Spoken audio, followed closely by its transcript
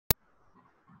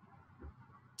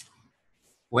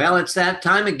Well, it's that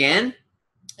time again.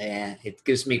 It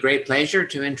gives me great pleasure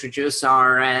to introduce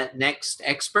our next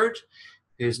expert,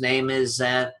 whose name is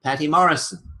Patti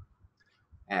Morrison.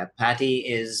 Patti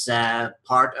is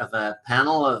part of a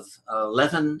panel of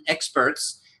 11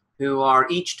 experts who are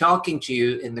each talking to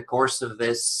you in the course of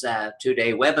this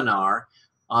two-day webinar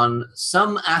on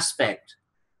some aspect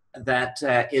that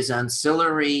is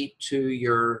ancillary to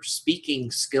your speaking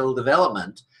skill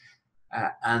development.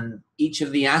 And each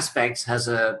of the aspects has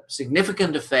a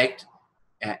significant effect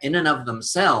in and of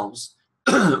themselves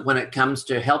when it comes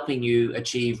to helping you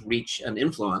achieve reach and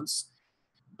influence.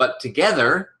 But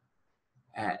together,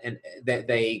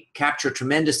 they capture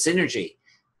tremendous synergy,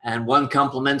 and one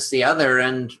complements the other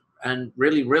and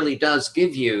really does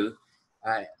give you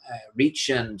reach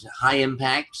and high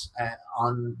impact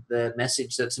on the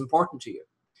message that's important to you.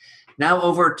 Now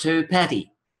over to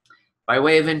Patti. By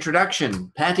way of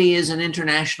introduction, Patti is an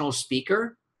international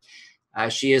speaker.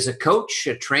 She is a coach,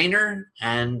 a trainer,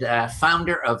 and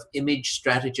founder of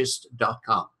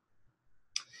imagestrategist.com.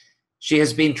 She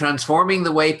has been transforming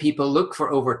the way people look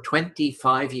for over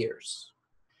 25 years.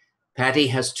 Patti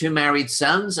has 2 married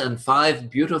sons and 5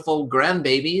 beautiful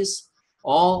grandbabies,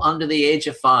 all under the age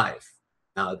of 5.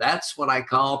 Now that's what I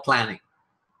call planning.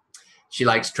 She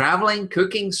likes traveling,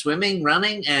 cooking, swimming,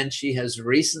 running, and she has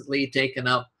recently taken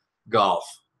up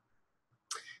golf.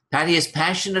 Patti is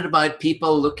passionate about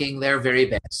people looking their very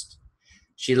best.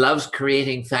 She loves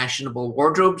creating fashionable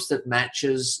wardrobes that match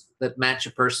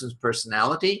a person's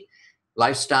personality,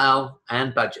 lifestyle,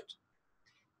 and budget.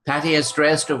 Patti has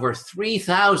dressed over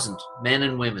 3,000 men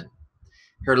and women.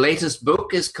 Her latest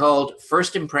book is called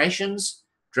First Impressions,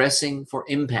 Dressing for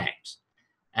Impact,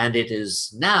 and it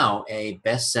is now a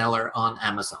bestseller on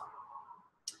Amazon.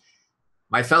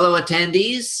 My fellow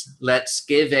attendees, let's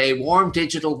give a warm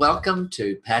digital welcome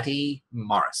to Patti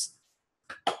Morrison.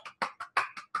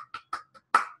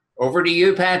 Over to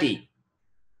you, Patti.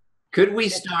 Could we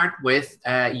start with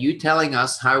you telling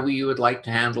us how you would like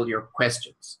to handle your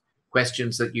questions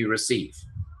that you receive?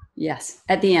 Yes,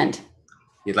 at the end.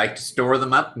 You'd like to store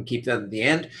them up and keep them at the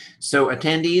end. So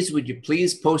attendees, would you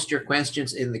please post your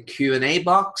questions in the Q&A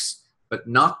box, but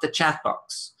not the chat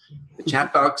box. The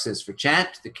chat box is for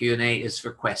chat, the Q&A is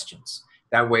for questions.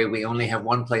 That way we only have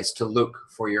one place to look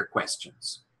for your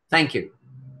questions. Thank you.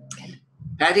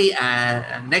 Patti,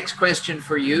 next question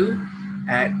for you.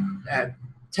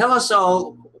 Tell us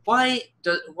all, why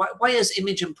is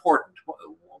image important?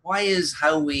 Why is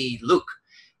how we look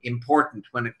important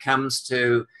when it comes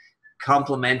to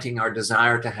complementing our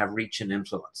desire to have reach and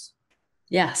influence?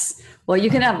 Yes. Well, you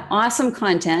can have awesome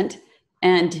content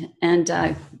and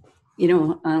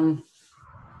you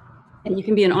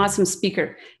can be an awesome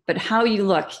speaker, but how you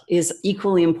look is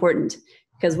equally important,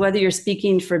 because whether you're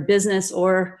speaking for business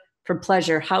or for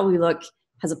pleasure, how we look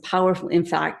has a powerful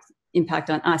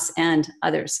impact on us and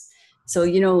others. So,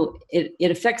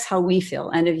 it affects how we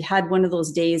feel. And if you had one of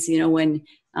those days, when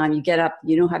you get up,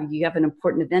 you have an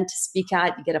important event to speak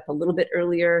at, you get up a little bit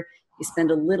earlier, you spend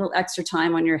a little extra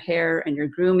time on your hair and your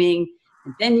grooming,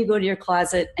 and then you go to your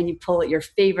closet and you pull out your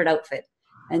favorite outfit.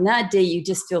 And that day you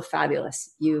just feel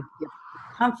fabulous. You're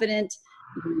confident,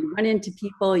 you run into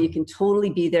people, you can totally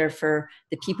be there for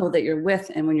the people that you're with.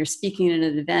 And when you're speaking at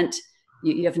an event,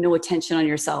 you have no attention on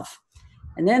yourself.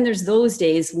 And then there's those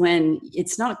days when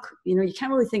it's not, you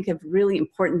can't really think of really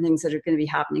important things that are going to be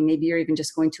happening. Maybe you're even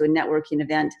just going to a networking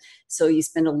event. So you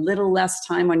spend a little less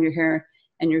time on your hair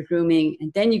and your grooming,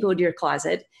 and then you go to your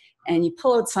closet and you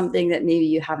pull out something that maybe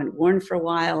you haven't worn for a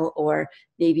while, or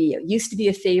maybe it used to be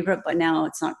a favorite, but now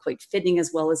it's not quite fitting as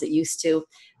well as it used to.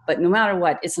 But no matter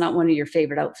what, it's not one of your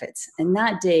favorite outfits. And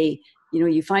that day,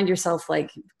 you find yourself like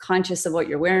conscious of what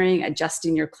you're wearing,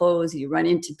 adjusting your clothes. You run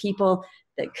into people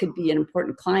that could be an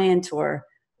important client or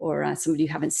somebody you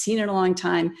haven't seen in a long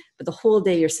time. But the whole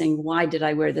day you're saying, why did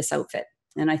I wear this outfit?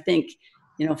 And I think,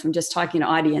 from just talking to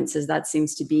audiences, that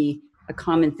seems to be a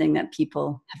common thing that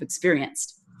people have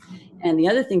experienced. And the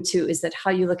other thing too is that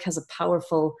how you look has a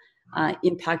powerful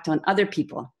impact on other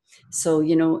people. So,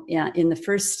 in the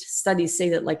first studies say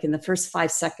that like in the first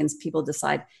 5 seconds, people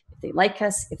decide if they like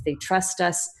us, if they trust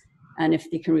us, and if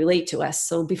they can relate to us.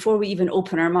 So before we even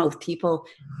open our mouth, people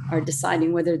are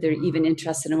deciding whether they're even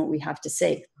interested in what we have to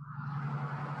say.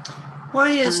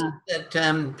 Why is it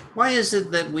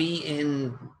that we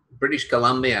in British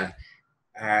Columbia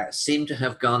seem to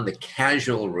have gone the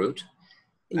casual route?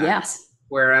 Yes.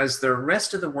 Whereas the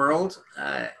rest of the world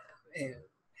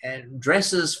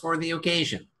dresses for the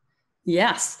occasion.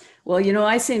 Yes. Well,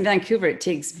 I say in Vancouver, it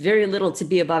takes very little to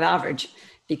be above average,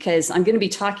 because I'm going to be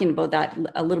talking about that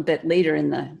a little bit later in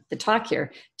the talk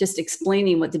here, just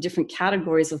explaining what the different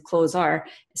categories of clothes are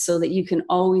so that you can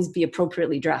always be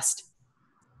appropriately dressed.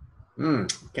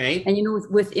 Okay. And, you know,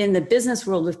 within the business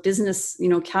world, with business, you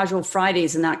know, casual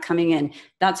Fridays and that coming in,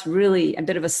 that's really a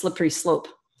bit of a slippery slope,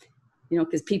 you know,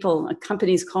 because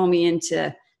companies call me in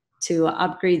to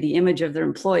upgrade the image of their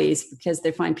employees because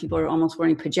they find people are almost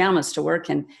wearing pajamas to work.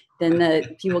 And then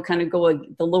the people kind of go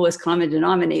with the lowest common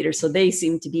denominator. So they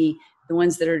seem to be the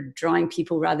ones that are drawing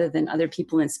people rather than other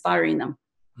people inspiring them.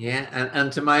 Yeah.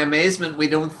 And to my amazement, we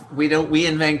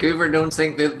in Vancouver don't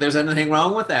think that there's anything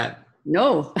wrong with that.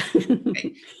 No.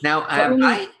 Okay. Now,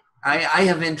 I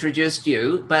have introduced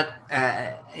you, but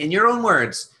in your own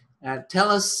words, tell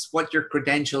us what your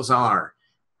credentials are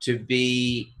to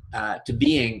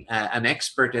being an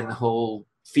expert in the whole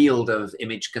field of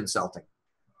image consulting.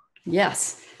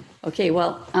 Yes. Okay.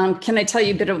 Well, can I tell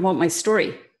you a bit about my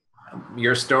story?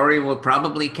 Your story will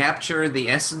probably capture the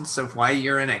essence of why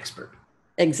you're an expert.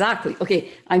 Exactly.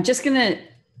 Okay. I'm just going to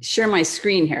share my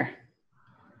screen here.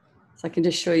 So I can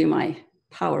just show you my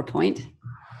PowerPoint.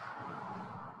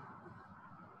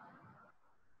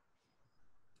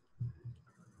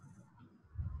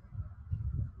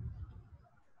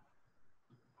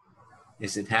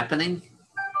 Is it happening?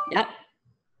 Yep.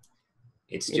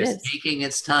 It's just taking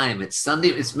its time. It's Sunday.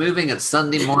 It's moving at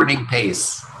Sunday morning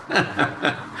pace.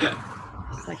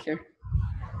 Just like here.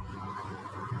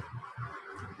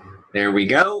 There we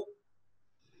go.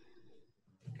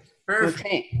 Perfect.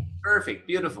 Okay. Perfect.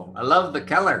 Beautiful. I love the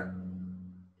color.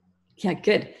 Yeah,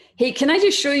 good. Hey, can I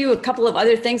just show you a couple of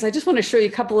other things? I just want to show you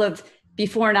a couple of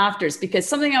before and afters, because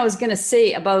something I was going to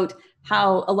say about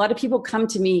how a lot of people come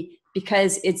to me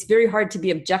because it's very hard to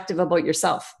be objective about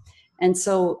yourself. And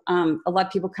so a lot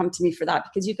of people come to me for that,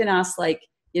 because you can ask, like,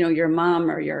 you know, your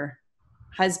mom or your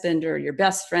husband or your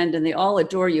best friend, and they all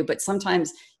adore you. But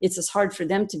sometimes it's as hard for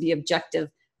them to be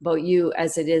objective about you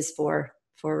as it is for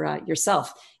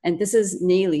yourself. And this is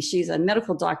Nayli. She's a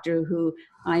medical doctor who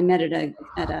I met at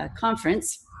a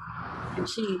conference, and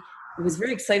she was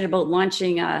very excited about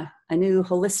launching a new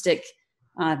holistic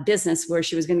business where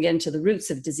she was going to get into the roots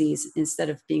of disease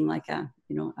instead of being like a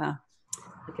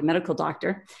medical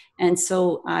doctor. And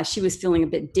so she was feeling a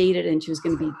bit dated, and she was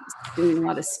going to be doing a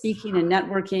lot of speaking and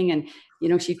networking. And, you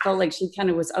know, she felt like she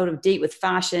kind of was out of date with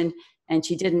fashion, and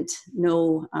she didn't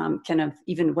know kind of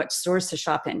even what stores to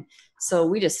shop in. So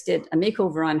we just did a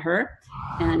makeover on her,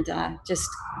 and just,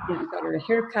 you know, got her a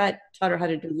haircut, taught her how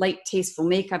to do light, tasteful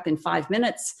makeup in 5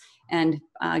 minutes, and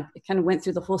kind of went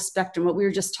through the whole spectrum, what we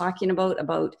were just talking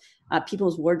about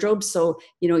people's wardrobes. So,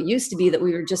 you know, it used to be that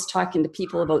we were just talking to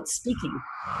people about speaking.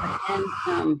 And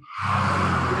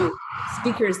you know,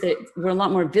 speakers that were a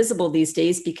lot more visible these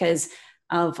days because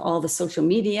of all the social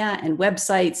media and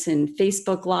websites and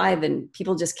Facebook Live and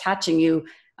people just catching you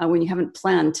when you haven't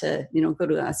planned to, you know, go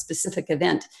to a specific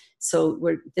event. So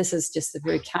this is just a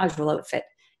very casual outfit.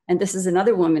 And this is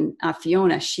another woman,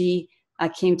 Fiona. She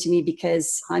came to me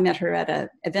because I met her at an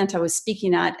event I was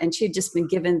speaking at, and she had just been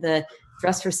given the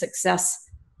Dress for Success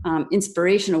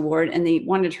Inspiration Award, and they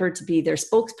wanted her to be their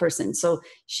spokesperson. So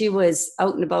she was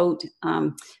out and about,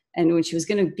 and when she was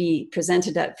going to be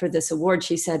presented for this award,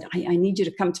 she said, I need you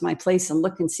to come to my place and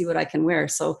look and see what I can wear.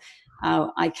 So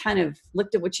I kind of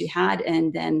looked at what she had,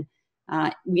 and then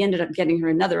we ended up getting her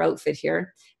another outfit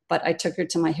here. But I took her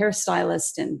to my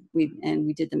hairstylist, and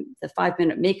we did the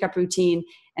 5-minute makeup routine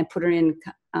and put her in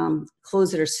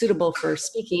clothes that are suitable for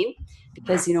speaking,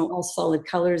 because, you know, all solid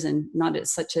colors and not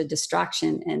such a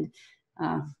distraction.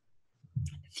 And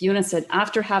Fiona said,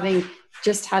 after having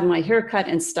just had my hair cut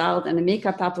and styled and a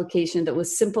makeup application that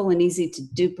was simple and easy to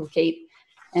duplicate,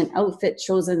 and outfit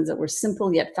chosen that were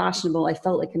simple yet fashionable, I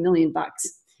felt like $1 million.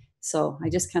 So I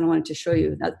just kind of wanted to show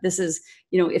you that this is,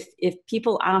 you know, if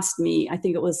people asked me, I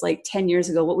think it was like 10 years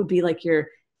ago, what would be like your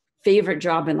favorite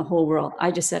job in the whole world?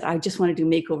 I just said, I just want to do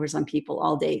makeovers on people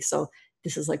all day. So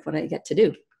this is like what I get to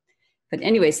do. But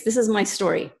anyways, this is my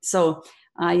story. So,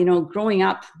 you know, growing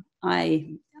up,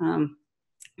 I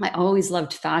always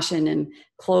loved fashion and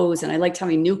clothes, and I liked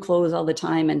having new clothes all the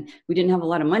time. And we didn't have a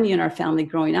lot of money in our family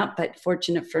growing up, but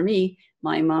fortunate for me,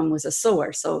 my mom was a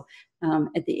sewer. So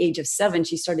at the age of 7,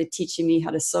 she started teaching me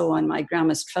how to sew on my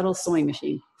grandma's treadle sewing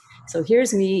machine. So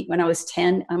here's me when I was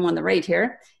 10, I'm on the right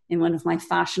here, in one of my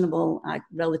fashionable,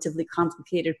 relatively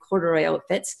complicated corduroy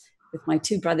outfits with my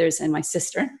 2 brothers and my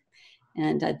sister.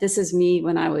 And this is me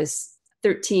when I was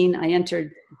 13. I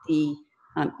entered the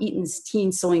Eaton's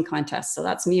teen sewing contest. So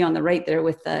that's me on the right there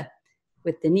with the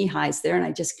knee highs there. And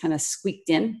I just kind of squeaked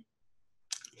in.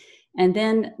 And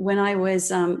then when I was,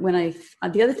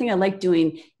 the other thing I liked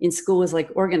doing in school was like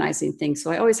organizing things.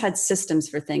 So I always had systems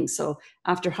for things. So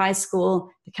after high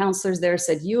school, the counselors there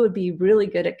said, you would be really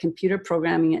good at computer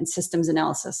programming and systems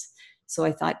analysis. So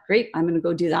I thought, great, I'm going to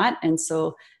go do that. And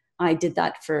so I did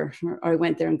that I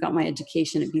went there and got my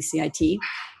education at BCIT.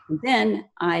 And then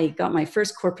I got my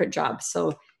first corporate job.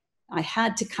 So I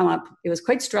had to come up, it was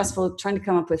quite stressful trying to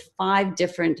come up with 5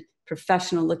 different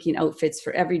professional looking outfits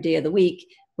for every day of the week,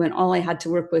 when all I had to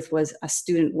work with was a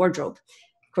student wardrobe.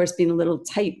 Of course, being a little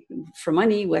tight for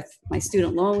money with my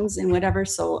student loans and whatever.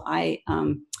 So I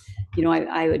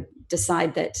would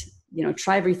decide that,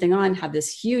 try everything on, have this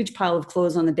huge pile of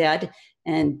clothes on the bed,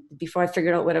 and before I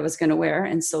figured out what I was going to wear.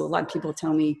 And so a lot of people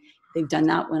tell me they've done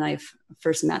that when I've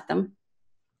first met them.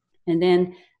 And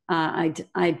then I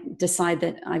decide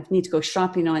that I need to go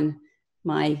shopping on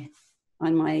my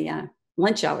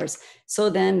lunch hours. So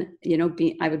then,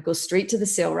 I would go straight to the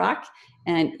sale rack.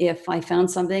 And if I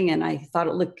found something and I thought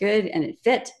it looked good and it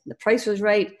fit, the price was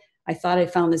right, I thought I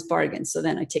found this bargain. So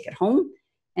then I take it home,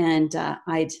 and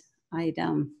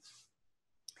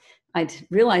I'd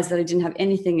realize that I didn't have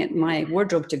anything in my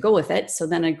wardrobe to go with it. So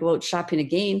then I'd go out shopping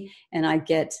again, and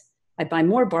I'd buy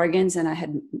more bargains, and I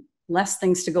had less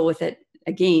things to go with it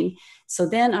again. So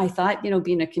then I thought,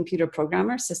 being a computer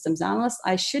programmer, systems analyst,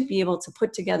 I should be able to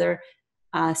put together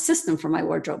a system for my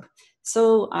wardrobe.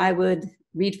 So I would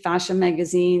read fashion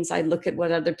magazines. I'd look at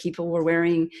what other people were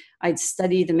wearing. I'd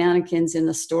study the mannequins in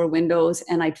the store windows,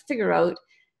 and I'd figure out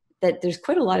that there's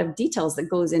quite a lot of details that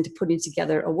goes into putting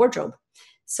together a wardrobe.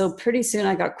 So pretty soon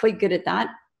I got quite good at that.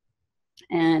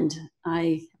 And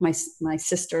my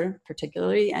sister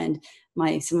particularly, and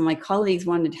some of my colleagues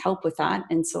wanted help with that.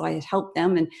 And so I had helped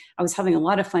them, and I was having a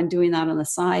lot of fun doing that on the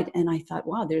side. And I thought,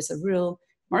 wow, there's a real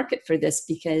market for this,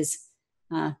 because,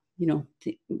 a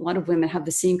lot of women have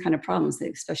the same kind of problems,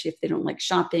 especially if they don't like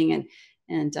shopping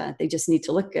and they just need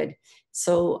to look good.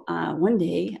 So one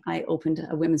day I opened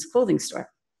a women's clothing store.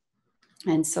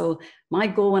 And so my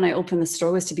goal when I opened the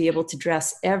store was to be able to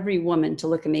dress every woman to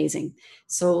look amazing.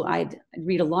 So I'd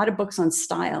read a lot of books on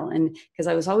style, and because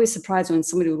I was always surprised when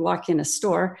somebody would walk in the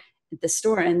store,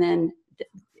 and then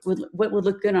what would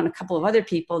look good on a couple of other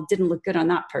people didn't look good on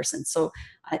that person. So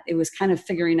it was kind of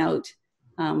figuring out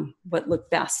what looked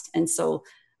best. And so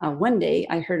one day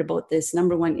I heard about this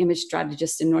 #1 image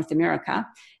strategist in North America,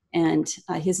 and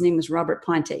his name was Robert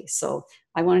Ponte. So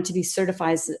I wanted to be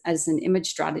certified as an image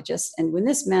strategist. And when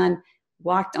this man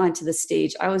walked onto the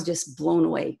stage, I was just blown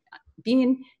away.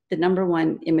 Being the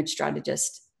 #1 image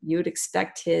strategist, you would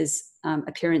expect his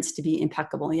appearance to be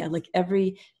impeccable. He had like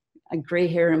every gray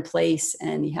hair in place,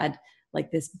 and he had like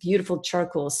this beautiful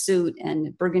charcoal suit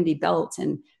and burgundy belt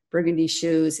and burgundy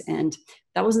shoes. And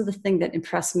that wasn't the thing that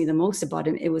impressed me the most about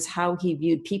him. It was how he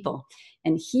viewed people.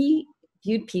 And he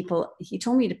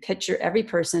told me to picture every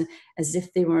person as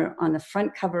if they were on the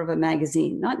front cover of a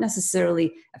magazine, not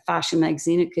necessarily a fashion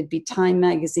magazine. It could be Time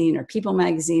magazine or People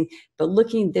magazine, but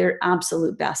looking their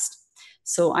absolute best.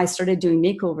 So I started doing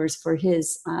makeovers for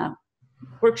his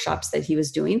workshops that he was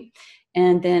doing.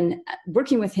 And then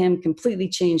working with him completely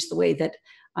changed the way that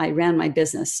I ran my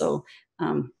business. So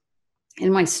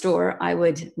in my store,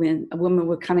 when a woman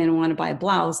would come in and want to buy a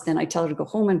blouse, then I tell her to go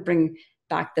home and bring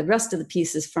back the rest of the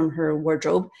pieces from her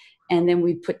wardrobe. And then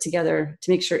we put together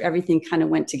to make sure everything kind of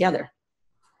went together.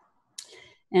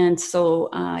 And so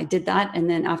I did that. And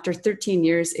then after 13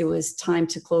 years, it was time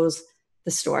to close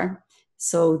the store.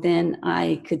 So then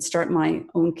I could start my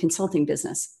own consulting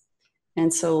business.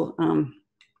 And so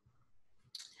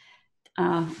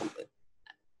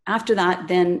after that,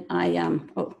 then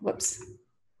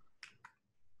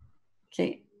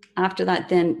after that,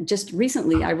 then just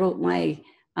recently I wrote my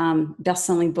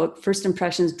best-selling book, First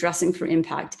Impressions, Dressing for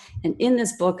Impact. And in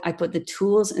this book, I put the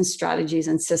tools and strategies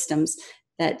and systems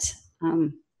that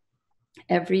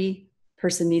every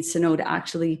person needs to know to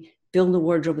actually build a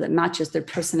wardrobe that matches their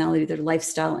personality, their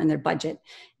lifestyle, and their budget.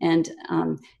 And,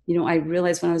 I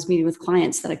realized when I was meeting with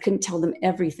clients that I couldn't tell them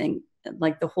everything,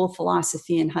 like the whole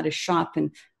philosophy and how to shop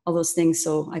and all those things.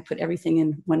 So I put everything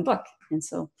in one book. And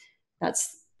so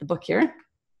that's the book here.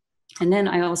 And then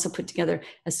I also put together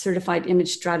a certified image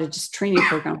strategist training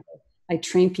program. I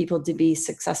train people to be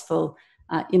successful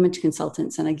image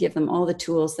consultants, and I give them all the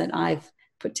tools that I've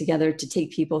put together to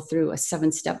take people through a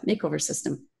 7-step makeover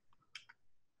system.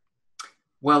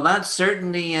 Well, that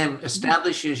certainly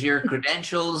establishes your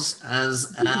credentials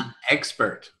as an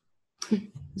expert.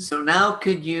 So now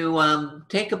could you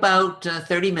take about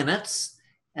 30 minutes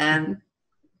and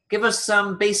give us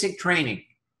some basic training?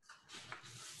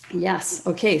 Yes.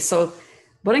 Okay. So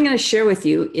what I'm going to share with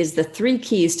you is the 3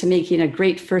 keys to making a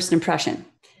great first impression.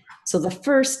 So the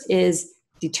first is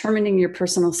determining your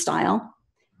personal style.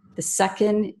 The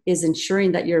second is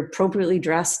ensuring that you're appropriately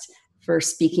dressed for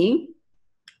speaking,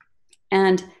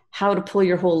 and how to pull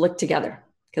your whole look together,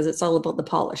 because it's all about the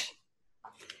polish.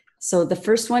 So the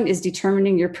first one is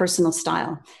determining your personal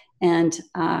style. And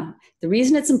the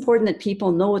reason it's important that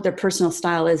people know what their personal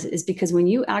style is because when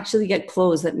you actually get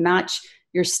clothes that match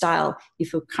your style, you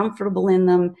feel comfortable in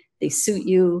them, they suit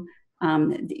you,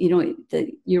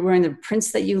 you're wearing the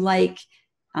prints that you like.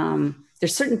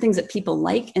 There's certain things that people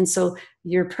like. And so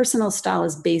your personal style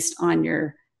is based on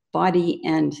your body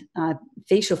and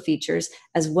facial features,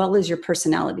 as well as your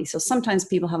personality. So sometimes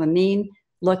people have a main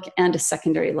look and a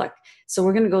secondary look. So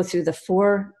we're going to go through the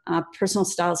 4 personal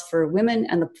styles for women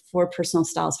and the 4 personal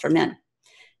styles for men.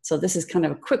 So this is kind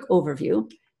of a quick overview.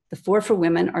 The 4 for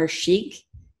women are chic,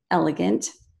 elegant,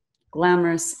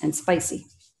 glamorous, and spicy.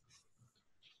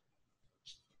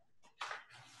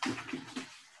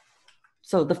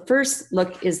 So the first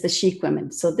look is the chic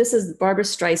women. So this is Barbara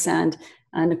Streisand,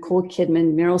 Nicole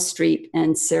Kidman, Meryl Streep,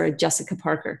 and Sarah Jessica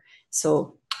Parker.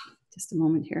 So just a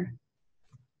moment here.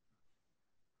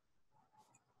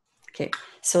 Okay,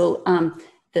 so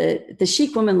the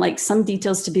chic woman likes some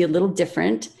details to be a little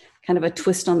different, kind of a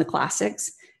twist on the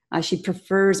classics. She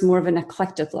prefers more of an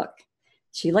eclectic look.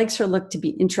 She likes her look to be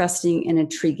interesting and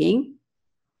intriguing,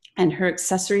 and her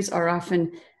accessories are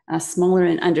often smaller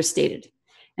and understated.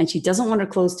 And she doesn't want her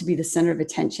clothes to be the center of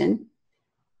attention.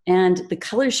 And the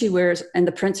colors she wears and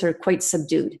the prints are quite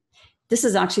subdued. This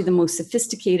is actually the most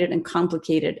sophisticated and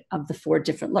complicated of the 4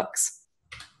 different looks.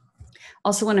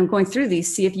 Also, when I'm going through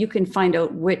these, see if you can find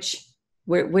out which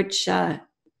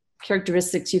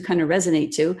characteristics you kind of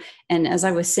resonate to. And as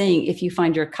I was saying, if you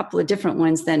find you're a couple of different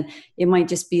ones, then it might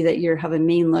just be that you have a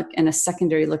main look and a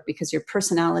secondary look because your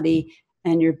personality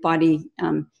and your body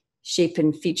shape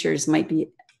and features might be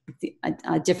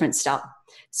a different style.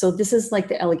 So this is like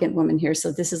the elegant woman here.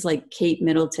 So this is like Kate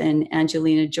Middleton,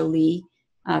 Angelina Jolie,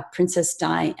 Princess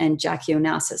Di, and Jackie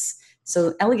Onassis.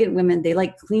 So elegant women, they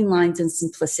like clean lines and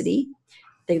simplicity.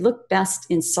 They look best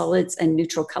in solids and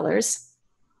neutral colors.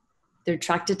 They're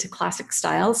attracted to classic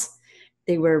styles.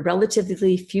 They wear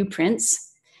relatively few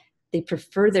prints. They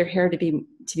prefer their hair to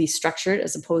be structured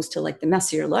as opposed to like the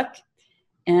messier look.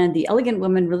 And the elegant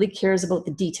woman really cares about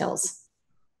the details.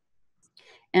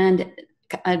 And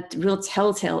a real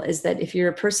telltale is that if you're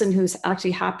a person who's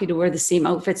actually happy to wear the same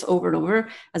outfits over and over,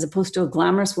 as opposed to a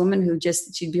glamorous woman who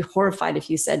she'd be horrified if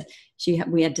you said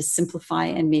we had to simplify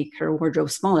and make her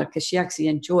wardrobe smaller, because she actually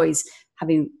enjoys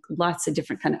having lots of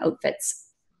different kind of outfits.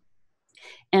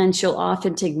 And she'll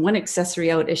often take one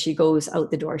accessory out as she goes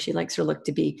out the door. She likes her look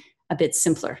to be a bit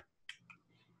simpler.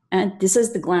 And this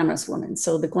is the glamorous woman.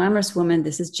 So the glamorous woman,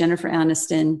 this is Jennifer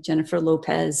Aniston, Jennifer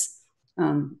Lopez,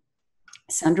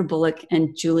 Sandra Bullock,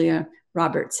 and Julia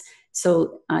Roberts.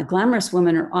 So glamorous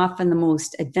women are often the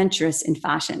most adventurous in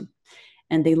fashion,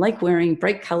 and they like wearing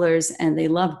bright colors, and they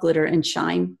love glitter and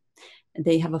shine.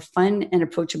 They have a fun and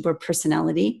approachable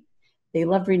personality. They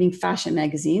love reading fashion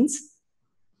magazines.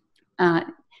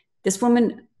 This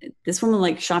woman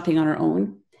likes shopping on her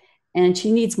own, and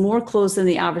she needs more clothes than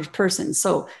the average person.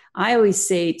 So I always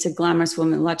say to glamorous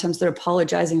women, a lot of times they're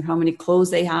apologizing for how many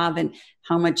clothes they have and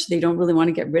how much they don't really want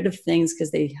to get rid of things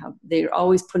because they're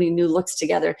always putting new looks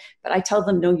together. But I tell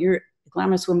them, no, you're a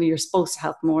glamorous woman. You're supposed to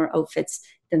have more outfits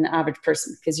than the average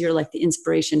person because you're like the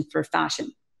inspiration for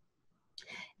fashion.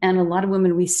 And a lot of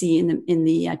women we see in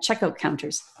the checkout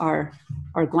counters are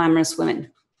glamorous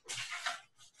women.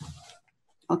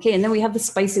 Okay, and then we have the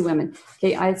spicy women.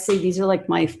 Okay, I'd say these are like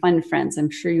my fun friends. I'm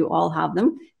sure you all have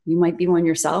them. You might be one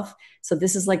yourself. So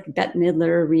this is like Bette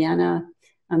Midler, Rihanna,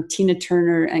 Tina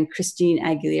Turner, and Christine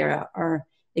Aguilera are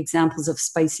examples of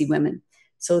spicy women.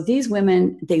 So these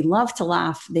women, they love to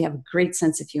laugh. They have a great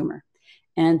sense of humor.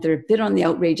 And they're a bit on the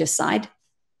outrageous side.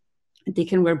 They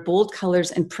can wear bold colors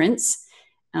and prints,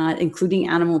 including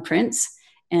animal prints.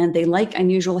 And they like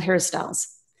unusual hairstyles.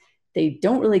 They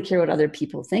don't really care what other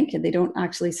people think, and they don't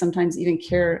actually sometimes even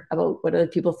care about what other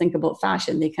people think about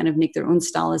fashion. They kind of make their own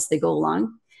style as they go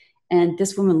along. And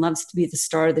this woman loves to be the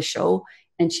star of the show,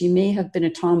 and she may have been a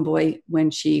tomboy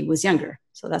when she was younger.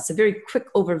 So that's a very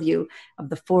quick overview of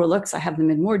the 4 looks. I have them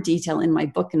in more detail in my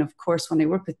book, and of course, when I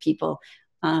work with people,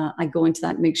 I go into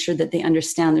that and make sure that they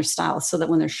understand their style so that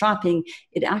when they're shopping,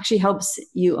 it actually helps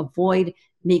you avoid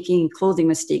making clothing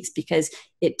mistakes because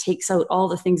it takes out all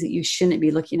the things that you shouldn't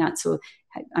be looking at. So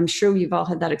I'm sure you've all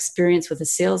had that experience with a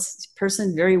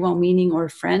salesperson, very well-meaning, or a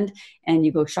friend, and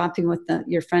you go shopping with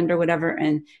your friend or whatever,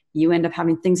 and you end up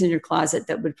having things in your closet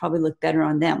that would probably look better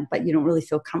on them, but you don't really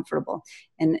feel comfortable.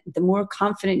 And the more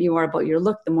confident you are about your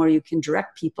look, the more you can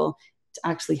direct people to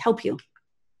actually help you.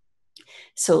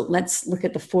 So let's look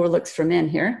at the 4 looks for men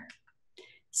here.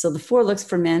 So the 4 looks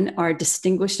for men are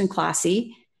distinguished and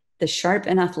classy, the sharp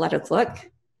and athletic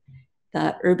look,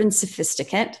 the urban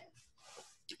sophisticate,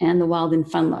 and the wild and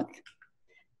fun look.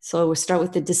 So we'll start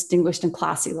with the distinguished and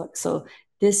classy look. So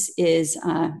this is,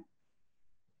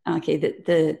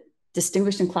 the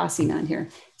distinguished and classy man here.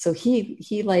 So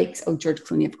he likes, George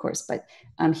Clooney, of course, but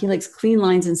he likes clean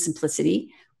lines and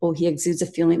simplicity. He exudes a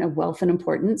feeling of wealth and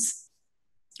importance.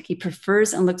 He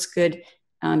prefers and looks good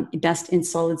best in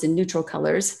solids and neutral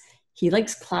colors. He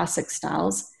likes classic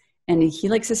styles, and he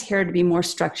likes his hair to be more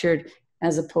structured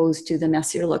as opposed to the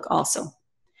messier look also.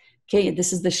 Okay,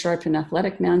 this is the sharp and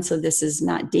athletic man. So this is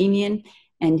Matt Damien,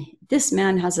 and this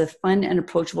man has a fun and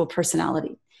approachable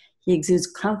personality. He exudes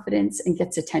confidence and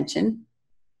gets attention.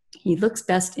 He looks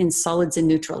best in solids and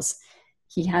neutrals.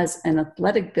 He has an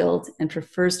athletic build and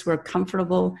prefers to wear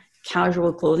comfortable,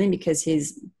 casual clothing because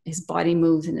his body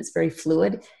moves and it's very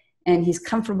fluid. And he's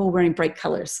comfortable wearing bright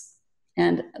colors.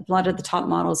 And a lot of the top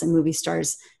models and movie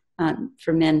stars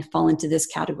for men fall into this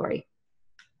category.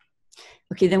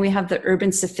 Okay, then we have the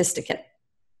urban sophisticate.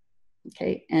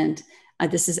 Okay, and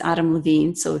this is Adam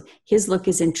Levine. So his look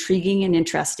is intriguing and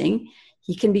interesting.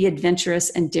 He can be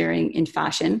adventurous and daring in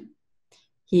fashion.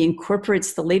 He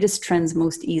incorporates the latest trends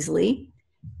most easily,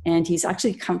 and he's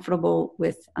actually comfortable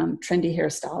with trendy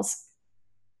hairstyles.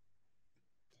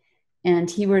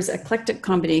 And he wears eclectic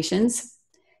combinations.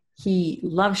 He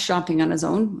loves shopping on his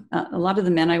own. A lot of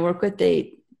the men I work with,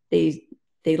 they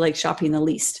like shopping the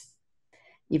least.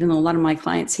 Even though a lot of my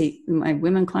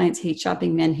women clients hate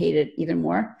shopping, men hate it even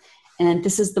more. And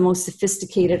this is the most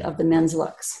sophisticated of the men's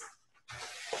looks.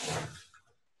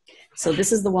 So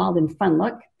this is the wild and fun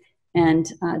look. And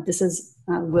this is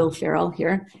Will Ferrell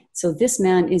here. So this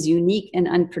man is unique and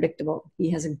unpredictable.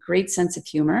 He has a great sense of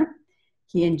humor.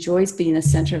 He enjoys being the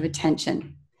center of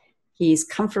attention. He's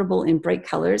comfortable in bright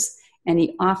colors, and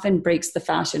he often breaks the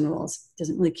fashion rules.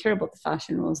 Doesn't really care about the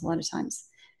fashion rules a lot of times.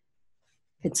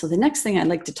 Okay, so the next thing I'd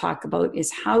like to talk about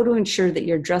is how to ensure that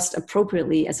you're dressed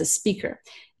appropriately as a speaker.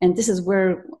 And this is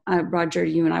where, Roger,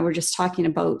 you and I were just talking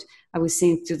about, I was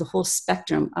saying through the whole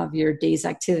spectrum of your day's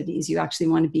activities, you actually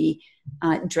want to be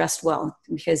dressed well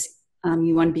because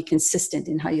you want to be consistent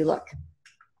in how you look.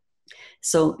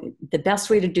 So the best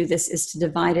way to do this is to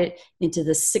divide it into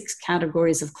the 6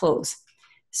 categories of clothes.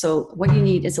 So what you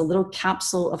need is a little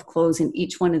capsule of clothes in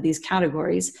each one of these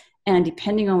categories. And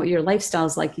depending on what your lifestyle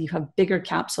is like, you have bigger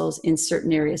capsules in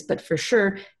certain areas. But for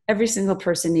sure, every single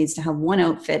person needs to have one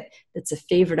outfit that's a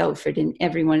favorite outfit in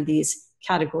every one of these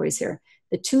categories here.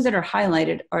 The 2 that are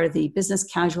highlighted are the business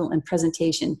casual and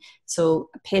presentation. So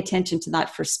pay attention to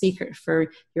that for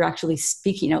your actually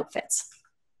speaking outfits.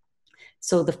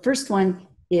 So the first one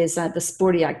is the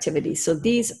sporty activity. So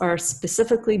these are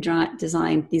specifically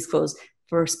designed, these clothes,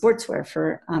 for sportswear,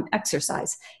 for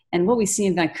exercise. And what we see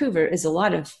in Vancouver is a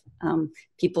lot of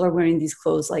people are wearing these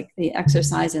clothes like they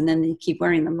exercise and then they keep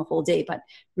wearing them the whole day. But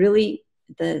really,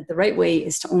 the right way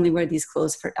is to only wear these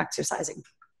clothes for exercising.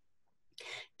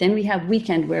 Then we have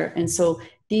weekend wear. And so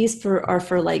these are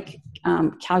for like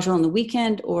casual on the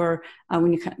weekend, or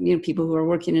when people who are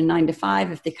working a 9 to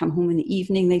 5, if they come home in the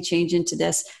evening, they change into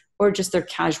this, or just their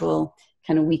casual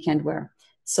kind of weekend wear.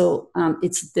 So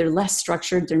they're less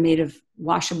structured. They're made of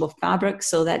washable fabric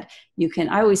so that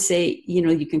I always say,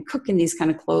 you can cook in these kind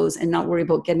of clothes and not worry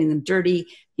about getting them dirty.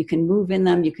 You can move in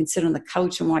them. You can sit on the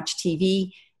couch and watch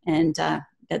TV. And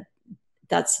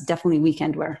that's definitely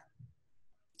weekend wear.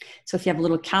 So if you have a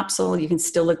little capsule, you can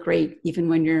still look great even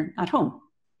when you're at home.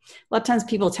 A lot of times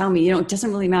people tell me, it doesn't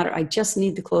really matter. I just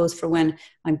need the clothes for when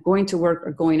I'm going to work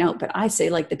or going out. But I say,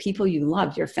 like, the people you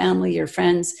love, your family, your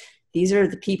friends, these are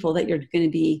the people that you're going to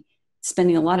be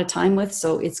spending a lot of time with.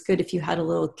 So it's good if you had a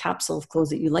little capsule of clothes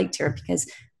that you liked here, because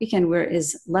weekend wear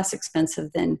is less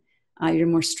expensive than your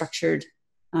more structured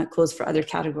clothes for other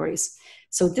categories.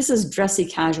 So this is dressy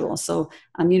casual. So,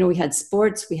 we had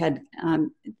sports, we had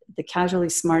the casually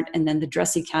smart, and then the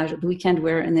dressy casual, the weekend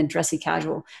wear, and then dressy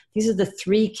casual. These are the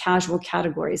 3 casual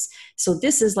categories. So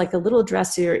this is like a little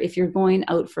dressier if you're going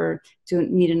out to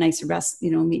meet a nice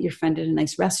meet your friend at a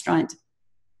nice restaurant,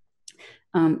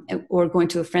 or going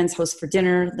to a friend's house for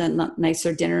dinner, the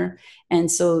nicer dinner.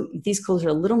 And so these clothes are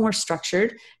a little more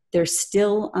structured. They're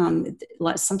still,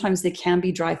 sometimes they can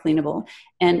be dry cleanable.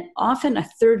 And often a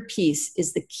third piece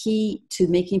is the key to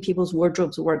making people's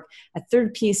wardrobes work. A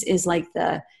third piece is like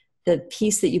the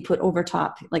piece that you put over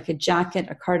top, like a jacket,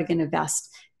 a cardigan, a vest,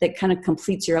 that kind of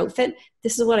completes your outfit.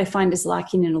 This is what I find is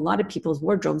lacking in a lot of people's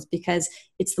wardrobes, because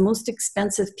it's the most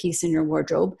expensive piece in your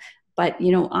wardrobe. But,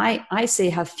 I say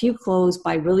have few clothes,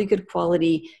 buy really good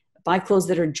quality, buy clothes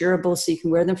that are durable so you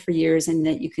can wear them for years and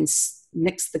that you can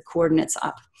mix the coordinates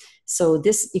up. So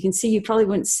this, you can see you probably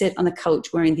wouldn't sit on the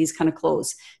couch wearing these kind of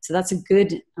clothes. So that's a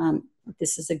good,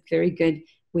 this is a very good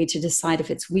way to decide if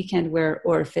it's weekend wear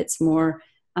or if it's more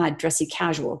dressy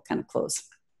casual kind of clothes.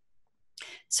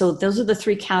 So those are the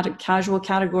three casual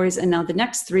categories. And now the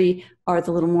next three are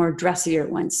the little more dressier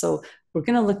ones. So we're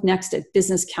going to look next at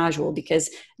business casual because,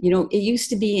 you know, it used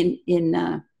to be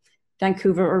in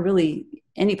Vancouver, or really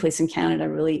any place in Canada,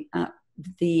 really,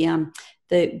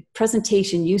 the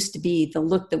presentation used to be the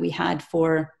look that we had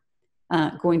for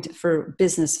for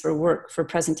business, for work, for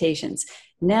presentations.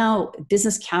 Now,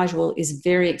 business casual is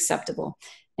very acceptable.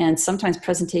 And sometimes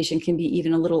presentation can be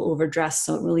even a little overdressed.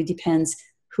 So it really depends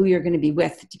who you're going to be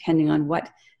with, depending on what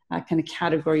kind of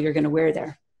category you're going to wear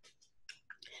there.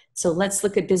 So let's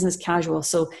look at business casual.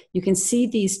 So you can see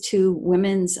these two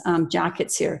women's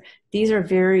jackets here. These are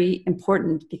very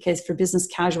important because for business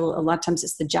casual, a lot of times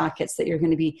it's the jackets that you're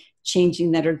going to be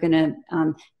changing that are going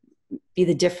to be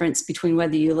the difference between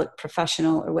whether you look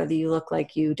professional or whether you look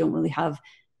like you don't really have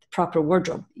the proper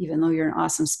wardrobe, even though you're an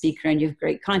awesome speaker and you have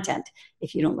great content.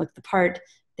 If you don't look the part,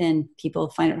 then people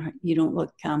find it, you don't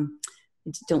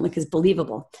look as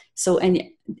believable. So, and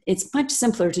it's much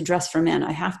simpler to dress for men,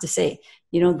 I have to say.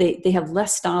 You know, they have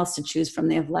less styles to choose from.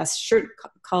 They have less shirt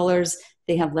collars.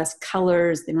 They have less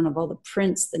colors. They don't have all the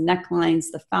prints, the necklines,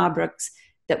 the fabrics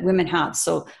that women have.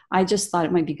 So I just thought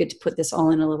it might be good to put this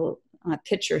all in a little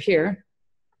picture here.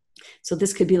 So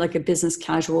this could be like a business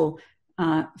casual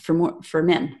for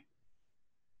men.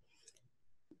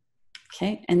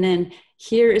 Okay, and then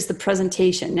here is the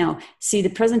presentation. Now, see the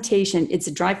presentation, it's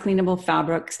a dry cleanable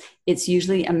fabrics. It's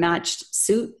usually a matched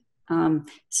suit.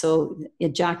 So a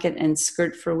jacket and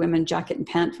skirt for women, jacket and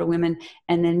pant for women.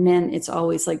 And then men, it's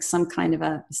always like some kind of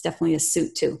it's definitely a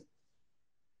suit too.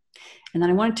 And then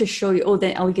I wanted to show you, oh,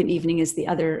 the elegant evening is the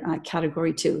other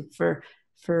category too. For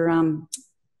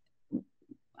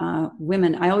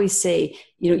women, I always say,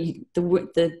 you know,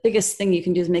 the biggest thing you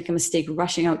can do is make a mistake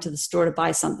rushing out to the store to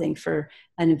buy something for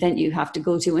an event you have to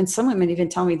go to. And some women even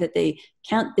tell me that they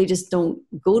just don't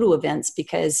go to events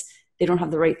because they don't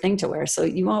have the right thing to wear. So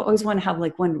you always want to have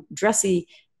like one dressy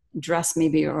dress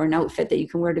maybe, or an outfit that you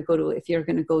can wear to go to, if you're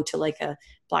going to go to like a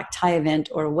black tie event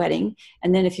or a wedding.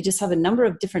 And then if you just have a number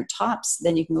of different tops,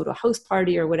 then you can go to a house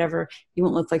party or whatever. You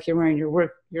won't look like you're wearing your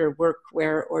work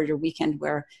wear or your weekend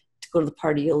wear. Go to the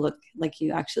party, you'll look like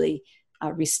you actually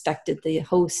respected the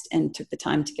host and took the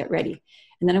time to get ready.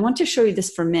 And then I want to show you this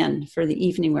for men, for the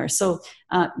evening wear. So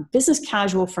business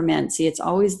casual for men, see, it's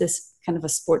always this kind of a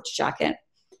sports jacket.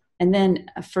 And then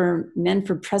for men,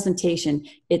 for presentation,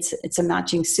 it's a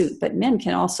matching suit. But men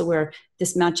can also wear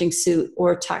this matching suit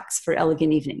or tux for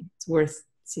elegant evening.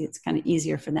 It's kind of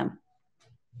easier for them.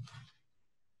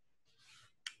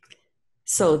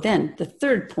 So then the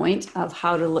third point of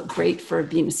how to look great for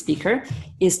being a speaker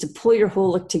is to pull your whole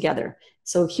look together.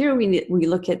 So here we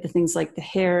look at the things like the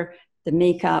hair, the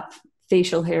makeup,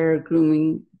 facial hair,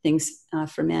 grooming things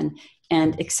for men,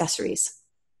 and accessories.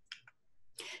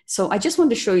 So I just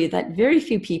wanted to show you that very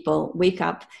few people wake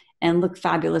up and look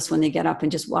fabulous when they get up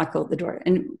and just walk out the door.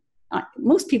 And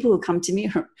most people who come to me,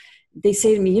 they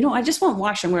say to me, you know, I just want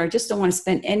wash and wear. I just don't want to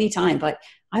spend any time. But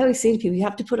I always say to people, you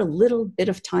have to put a little bit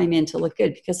of time in to look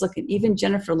good. Because look, even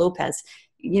Jennifer Lopez,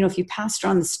 you know, if you passed her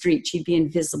on the street, she'd be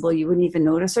invisible. You wouldn't even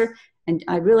notice her. And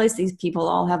I realize these people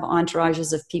all have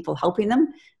entourages of people helping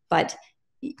them. But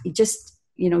just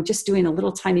doing a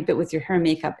little tiny bit with your hair and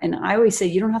makeup. And I always say,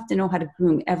 you don't have to know how to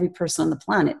groom every person on the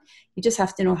planet. You just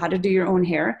have to know how to do your own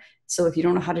hair. So if you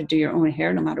don't know how to do your own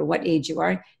hair, no matter what age you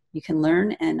are, you can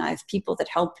learn. And I have people that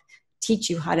help teach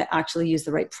you how to actually use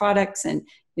the right products. And,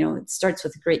 you know, it starts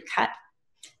with a great cut.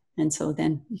 And so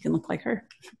then you can look like her.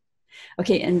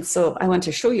 Okay, and so I want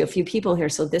to show you a few people here.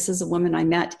 So this is a woman I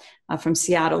met from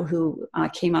Seattle who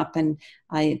came up, and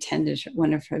I attended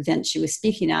one of her events she was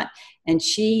speaking at. And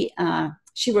she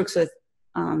works with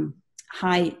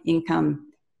high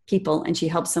income people, and she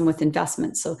helps them with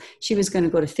investments. So she was going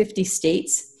to go to 50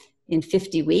 states in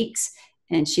 50 weeks.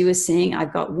 And she was saying,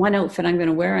 I've got one outfit I'm going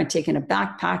to wear. I'm taking a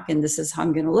backpack and this is how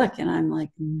I'm going to look. And I'm like,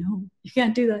 no, you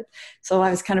can't do that. So I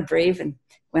was kind of brave and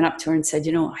went up to her and said,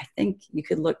 you know, I think you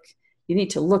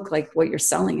need to look like what you're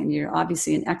selling. And you're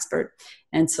obviously an expert.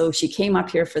 And so she came up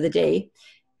here for the day.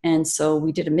 And so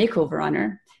we did a makeover on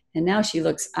her. And now she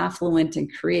looks affluent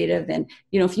and creative. And,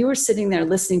 you know, if you were sitting there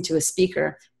listening to a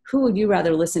speaker, who would you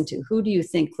rather listen to? Who do you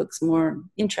think looks more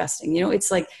interesting? You know,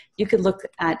 it's like you could look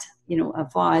at, you know, a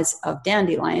vase of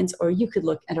dandelions, or you could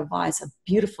look at a vase of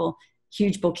beautiful,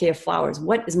 huge bouquet of flowers.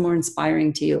 What is more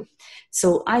inspiring to you?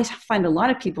 So I find a lot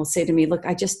of people say to me, look,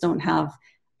 I just don't have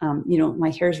my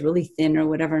hair is really thin or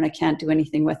whatever, and I can't do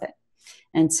anything with it.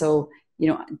 And so,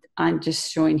 I'm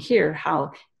just showing here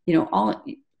how, the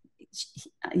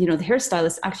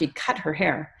hairstylist actually cut her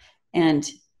hair, and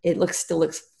it still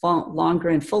looks longer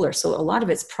and fuller. So a lot of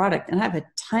it's product. And I have a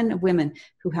ton of women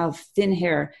who have thin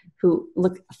hair who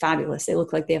look fabulous. They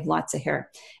look like they have lots of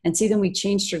hair. And see, then we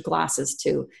changed her glasses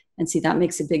too. And see, that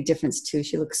makes a big difference too.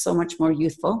 She looks so much more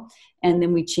youthful. And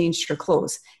then we changed her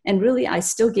clothes. And really, I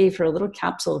still gave her a little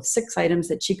capsule of 6 items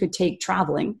that she could take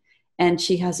traveling. And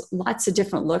she has lots of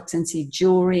different looks, and see,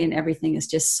 jewelry and everything is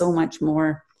just so much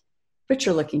more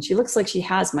richer looking. She looks like she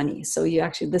has money. So you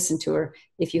actually listen to her.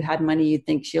 If you had money, you'd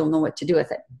think she'll know what to do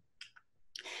with it.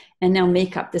 And now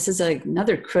makeup. This is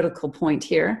another critical point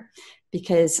here,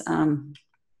 because a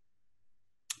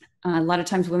lot of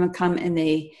times women come and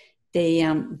they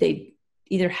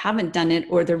either haven't done it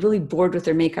or they're really bored with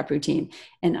their makeup routine.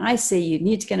 And I say you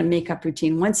need to get a makeup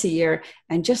routine once a year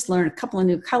and just learn a couple of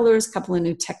new colors, a couple of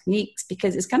new techniques,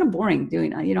 because it's kind of boring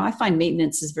doing it. I find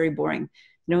maintenance is very boring.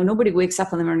 Nobody wakes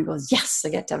up in the morning and goes, yes, I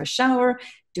get to have a shower,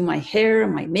 do my hair,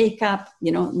 my makeup.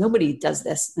 Nobody does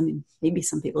this. I mean, maybe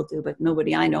some people do, but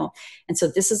nobody I know. And so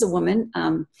this is a woman,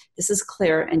 this is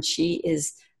Claire, and she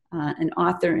is an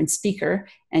author and speaker,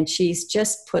 and she's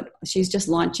just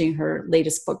launching her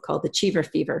latest book called Achiever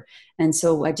Fever. And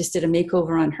so I just did a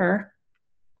makeover on her.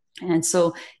 And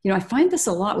so, I find this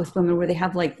a lot with women where they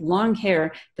have like long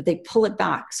hair, but they pull it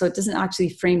back so it doesn't actually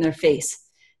frame their face.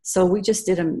 So we just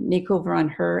did a makeover on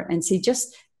her, and see,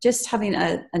 just having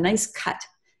a nice cut,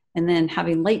 and then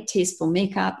having light, tasteful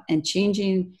makeup, and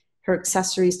changing her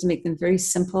accessories to make them very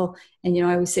simple. And,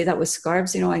 I always say that with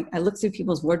scarves, I look through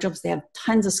people's wardrobes, they have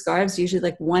tons of scarves, usually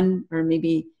like 1 or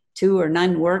maybe 2 or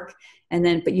none work.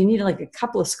 But you need like a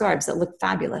couple of scarves that look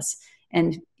fabulous.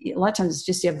 And a lot of times it's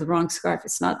just you have the wrong scarf.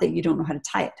 It's not that you don't know how to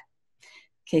tie it.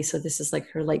 Okay, so this is like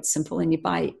her light, simple, and you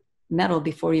buy metal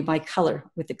before you buy color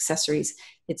with accessories.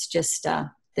 It's just,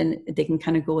 then they can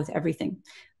kind of go with everything.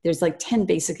 There's like 10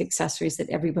 basic accessories that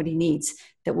everybody needs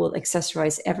that will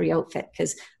accessorize every outfit.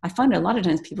 Because I find a lot of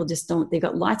times people just don't, they've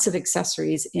got lots of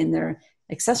accessories in their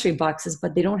accessory boxes,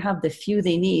 but they don't have the few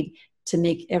they need to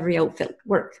make every outfit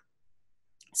work.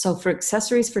 So for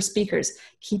accessories for speakers,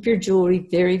 keep your jewelry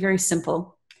very, very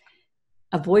simple.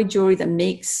 Avoid jewelry that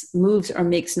moves or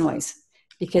makes noise,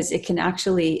 because it can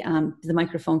actually, the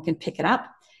microphone can pick it up.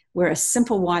 Wear a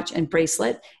simple watch and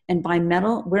bracelet, and wear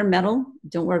metal.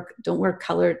 Don't wear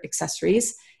colored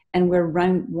accessories, and wear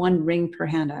one ring per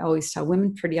hand. I always tell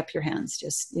women, pretty up your hands.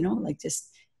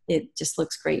 It just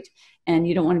looks great. And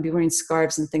you don't want to be wearing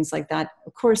scarves and things like that.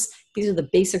 Of course, these are the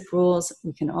basic rules.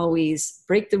 We can always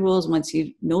break the rules once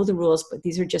you know the rules, but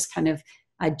these are just kind of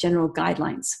general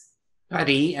guidelines.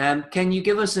 Patti, can you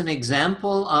give us an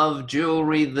example of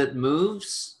jewelry that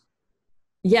moves?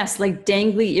 Yes, like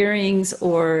dangly earrings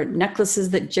or necklaces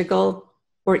that jiggle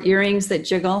or earrings that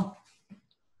jiggle.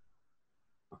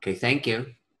 Okay, thank you.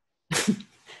 I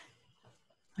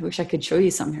wish I could show you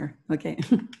some here. Okay.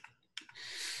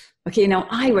 Okay, now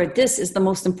eyewear. This is the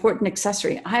most important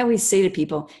accessory. I always say to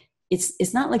people,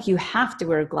 it's not like you have to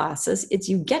wear glasses. It's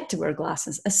you get to wear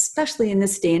glasses, especially in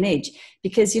this day and age.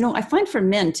 Because, I find for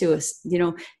men too,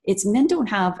 it's men don't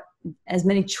have as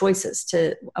many choices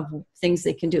of things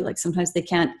they can do. Like sometimes they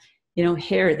can't,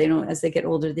 hair, they don't, as they get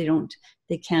older,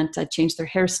 they can't change their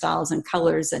hairstyles and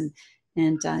colors and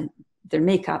their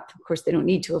makeup. Of course, they don't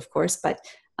need to, of course, but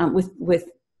with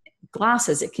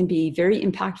glasses, it can be very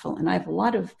impactful. And I have a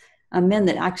lot of men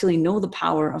that actually know the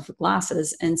power of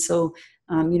glasses. And so,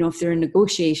 if they're in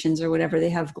negotiations or whatever, they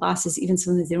have glasses, even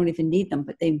sometimes they don't even need them,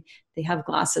 but they have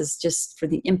glasses just for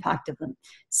the impact of them.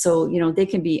 So, they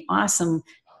can be awesome.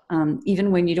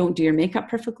 Even when you don't do your makeup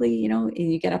perfectly, and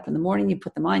you get up in the morning, you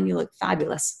put them on, you look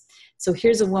fabulous. So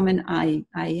here's a woman, I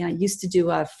used to do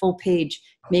a full page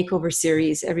makeover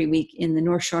series every week in the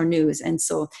North Shore News. And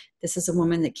so this is a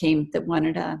woman that came that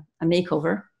wanted a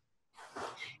makeover.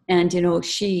 And,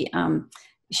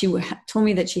 she told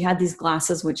me that she had these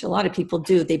glasses, which a lot of people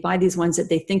do. They buy these ones that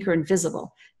they think are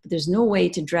invisible, but there's no way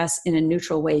to dress in a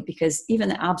neutral way, because even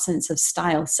the absence of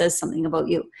style says something about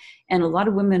you. And a lot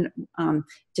of women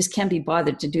just can't be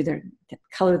bothered to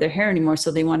color their hair anymore.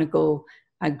 So they want to go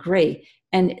gray.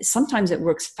 And sometimes it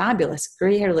works fabulous.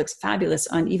 Gray hair looks fabulous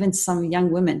on even some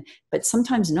young women, but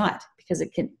sometimes not, because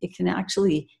it can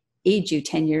actually age you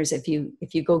 10 years if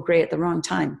you go gray at the wrong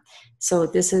time. So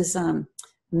this is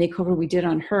makeover we did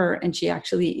on her, and she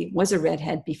actually was a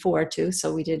redhead before too.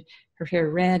 So we did her hair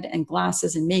red and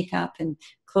glasses and makeup and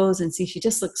clothes, and see, she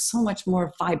just looks so much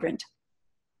more vibrant.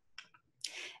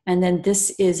 And then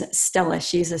this is Stella.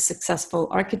 She's a successful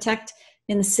architect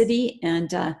in the city,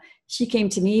 and she came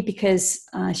to me because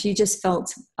she just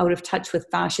felt out of touch with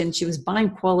fashion. She was buying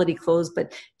quality clothes,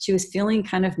 but she was feeling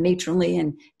kind of matronly,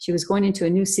 and she was going into a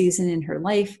new season in her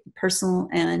life, personal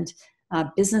and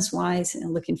business-wise,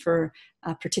 and looking for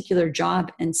a particular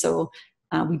job. And so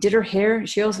we did her hair.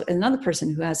 She also, another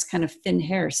person who has kind of thin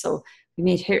hair. So we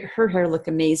made her hair look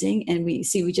amazing. And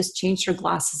we just changed her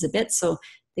glasses a bit so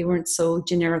they weren't so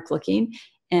generic looking.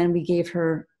 And we gave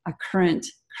her a current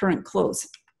clothes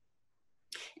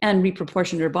and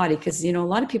reproportioned her body. Because, a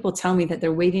lot of people tell me that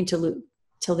they're waiting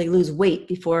till they lose weight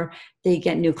before they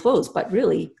get new clothes. But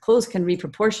really, clothes can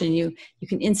reproportion you. You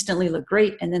can instantly look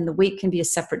great, and then the weight can be a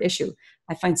separate issue.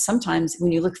 I find sometimes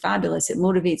when you look fabulous, it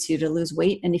motivates you to lose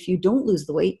weight. And if you don't lose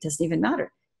the weight, it doesn't even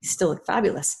matter. You still look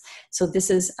fabulous. So this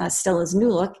is Stella's new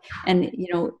look. And,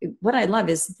 what I love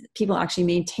is people actually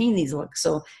maintain these looks.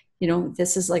 So,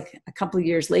 this is like a couple of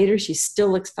years later, she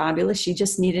still looks fabulous. She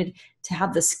just needed to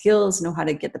have the skills, know how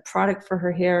to get the product for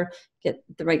her hair, get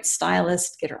the right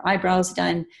stylist, get her eyebrows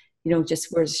done, just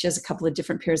where she has a couple of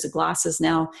different pairs of glasses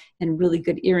now and really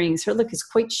good earrings. Her look is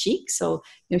quite chic. So,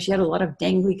 she had a lot of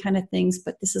dangly kind of things,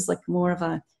 but this is like more of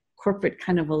a corporate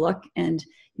kind of a look, and,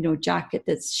 jacket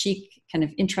that's chic, kind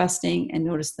of interesting. And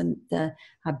notice the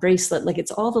bracelet, like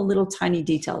it's all the little tiny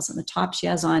details. And the top she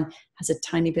has on has a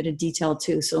tiny bit of detail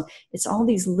too. So it's all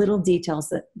these little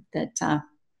details that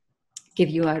give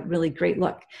you a really great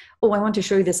look. Oh, I want to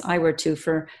show you this eyewear too.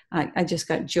 I just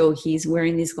got Joe. He's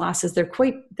wearing these glasses. They're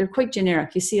quite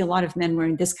generic. You see a lot of men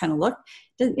wearing this kind of look.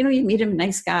 You meet him,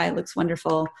 nice guy, looks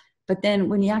wonderful. But then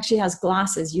when he actually has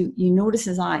glasses, you notice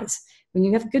his eyes. When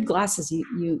you have good glasses,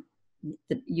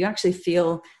 you actually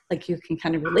feel like you can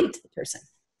kind of relate to the person.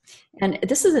 And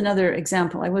this is another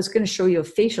example. I was going to show you a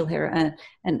facial hair,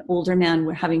 an older man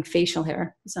having facial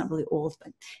hair. He's not really old,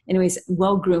 but anyways,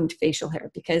 well-groomed facial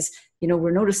hair, because, we're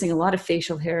noticing a lot of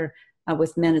facial hair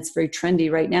with men. It's very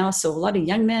trendy right now. So a lot of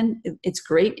young men, it's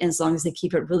great as long as they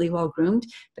keep it really well-groomed.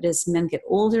 But as men get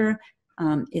older,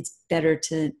 it's better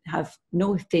to have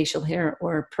no facial hair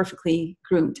or perfectly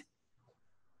groomed.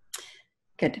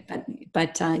 Good.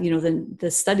 But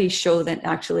the studies show that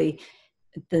actually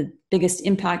the biggest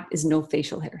impact is no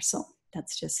facial hair. So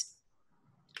that's just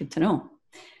good to know.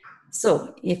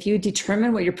 So if you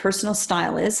determine what your personal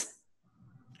style is,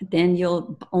 then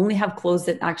you'll only have clothes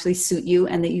that actually suit you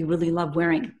and that you really love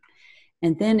wearing.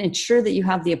 And then ensure that you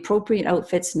have the appropriate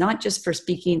outfits, not just for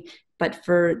speaking, but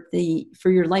for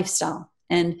your lifestyle.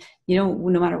 And, no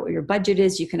matter what your budget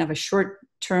is, you can have a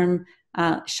short-term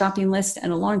shopping list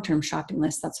and a long-term shopping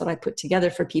list. That's what I put together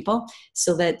for people,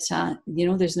 so that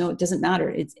it doesn't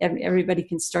matter. Everybody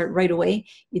can start right away.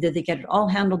 Either they get it all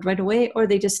handled right away, or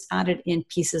they just add it in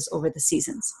pieces over the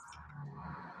seasons.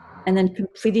 And then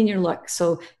completing your look.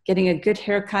 So getting a good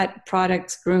haircut,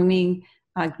 products, grooming,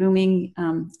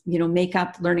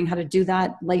 makeup, learning how to do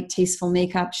that, light, tasteful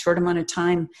makeup, short amount of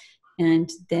time, and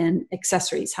then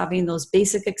accessories, having those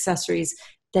basic accessories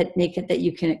that make it that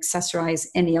you can accessorize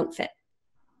any outfit.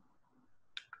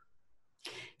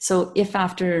 So if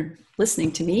after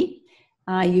listening to me,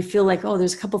 you feel like,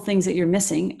 there's a couple things that you're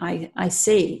missing, I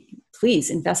say, please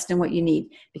invest in what you need.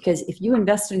 Because if you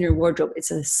invest in your wardrobe,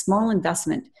 it's a small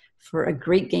investment for a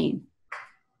great gain.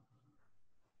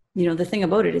 The thing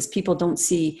about it is people don't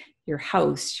see your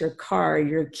house, your car,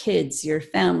 your kids, your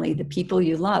family, the people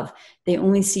you love. They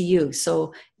only see you.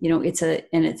 So,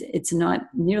 it's not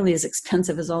nearly as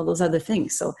expensive as all those other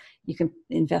things. So you can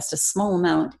invest a small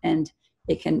amount and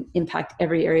it can impact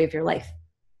every area of your life.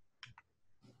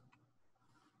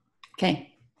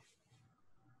 Okay.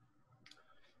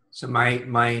 So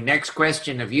my next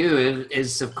question of you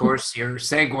is of course, your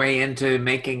segue into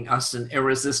making us an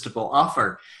irresistible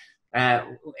offer.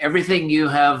 Everything you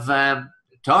have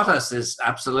taught us is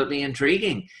absolutely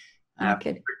intriguing.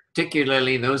 Okay.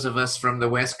 Particularly those of us from the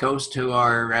West Coast who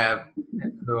are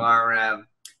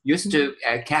used to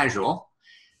casual.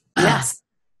 Yes.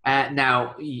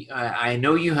 Now, I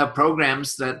know you have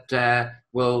programs that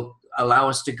will allow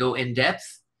us to go in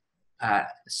depth.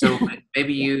 So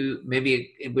maybe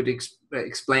it would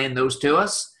explain those to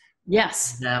us.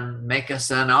 Yes. Make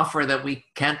us an offer that we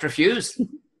can't refuse.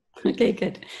 Okay,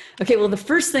 good. Okay, well, the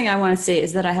first thing I want to say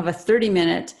is that I have a free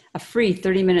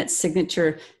 30-minute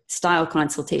signature style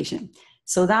consultation.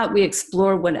 So that we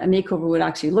explore what a makeover would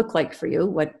actually look like for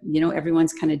you.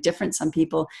 Everyone's kind of different. Some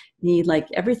people need like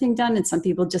everything done, and some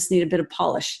people just need a bit of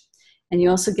polish. And you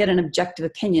also get an objective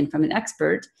opinion from an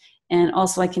expert. And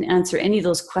also I can answer any of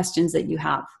those questions that you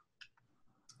have.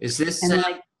 Is this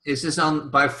on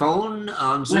by phone,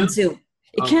 on Zoom? On Zoom.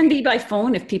 It can be by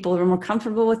phone if people are more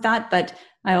comfortable with that, but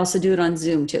I also do it on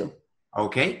Zoom too.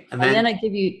 Okay. And then I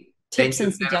give you tips and then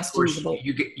of suggestions course about.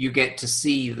 you get to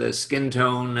see the skin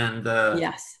tone and the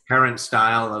Yes. current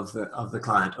style of the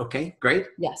client. Okay, great.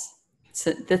 Yes.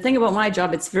 So the thing about my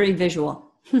job, it's very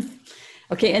visual.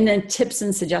 Okay, and then tips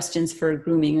and suggestions for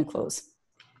grooming and clothes.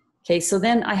 Okay, so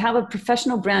then I have a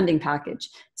professional branding package.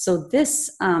 So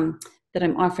this that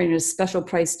I'm offering is a special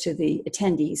price to the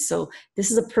attendees. So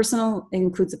this is it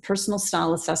includes a personal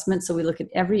style assessment. So we look at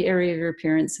every area of your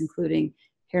appearance, including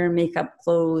hair, makeup,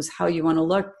 clothes, how you want to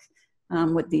look,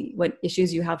 what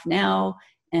issues you have now,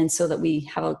 and so that we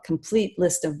have a complete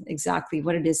list of exactly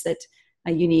what it is that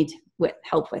you need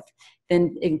help with.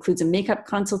 Then it includes a makeup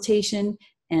consultation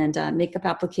and makeup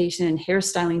application and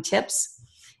hairstyling tips.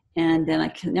 And then I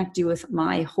connect you with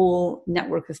my whole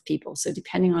network of people. So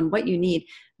depending on what you need,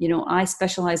 I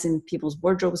specialize in people's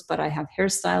wardrobes, but I have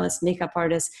hairstylists, makeup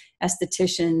artists,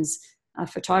 estheticians,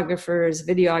 photographers,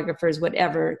 videographers,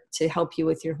 whatever, to help you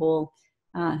with your whole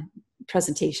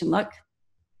presentation look.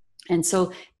 And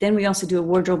so then we also do a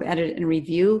wardrobe edit and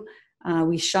review.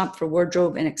 We shop for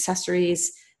wardrobe and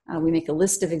accessories. We make a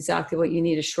list of exactly what you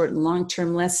need, a short and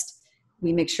long-term list.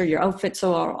 We make sure your outfits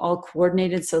are all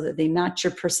coordinated so that they match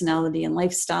your personality and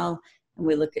lifestyle. And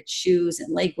we look at shoes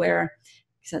and leg wear,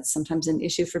 because that's sometimes an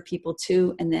issue for people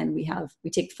too. And then we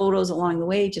take photos along the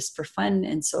way just for fun.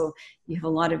 And so you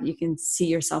have you can see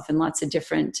yourself in lots of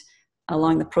different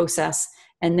along the process.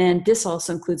 And then this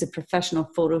also includes a professional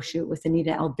photo shoot with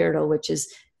Anita Alberto, which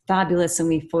is fabulous. And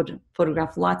we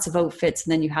photograph lots of outfits,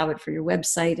 and then you have it for your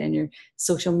website and your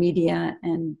social media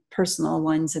and personal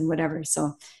ones and whatever.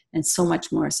 So, and so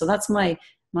much more. So that's my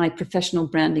professional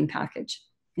branding package.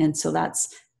 And so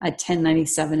that's at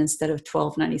 $10.97 instead of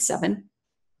 $12.97.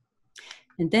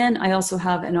 And then I also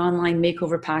have an online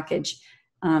makeover package.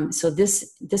 So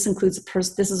this includes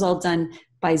this is all done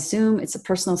by Zoom. It's a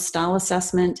personal style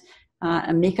assessment,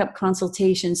 a makeup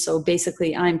consultation. So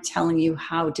basically I'm telling you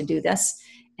how to do this,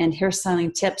 and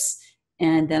hairstyling tips.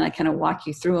 And then I kind of walk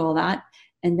you through all that.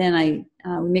 And then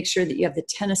we make sure that you have the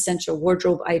 10 essential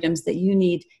wardrobe items that you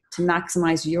need to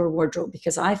maximize your wardrobe.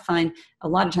 Because I find a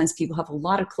lot of times people have a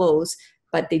lot of clothes,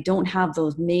 but they don't have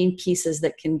those main pieces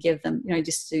that can give them, I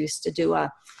just used to do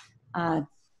a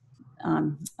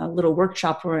little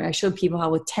workshop where I showed people how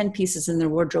with 10 pieces in their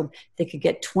wardrobe, they could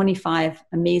get 25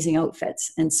 amazing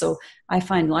outfits. And so I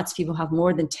find lots of people have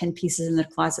more than 10 pieces in their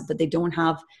closet, but they don't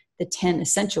have the 10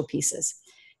 essential pieces.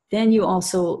 Then you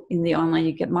also, in the online,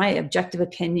 you get my objective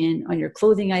opinion on your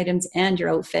clothing items and your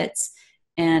outfits.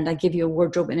 And I give you a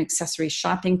wardrobe and accessory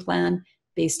shopping plan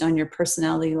based on your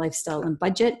personality, lifestyle, and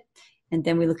budget. And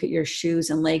then we look at your shoes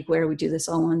and leg wear. We do this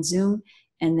all on Zoom.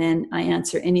 And then I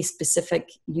answer any specific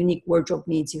unique wardrobe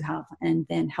needs you have, and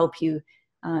then help you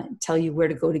tell you where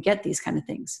to go to get these kind of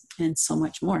things, and so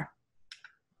much more.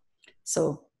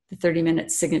 So the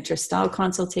 30-minute signature style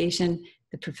consultation,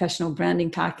 the professional branding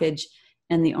package,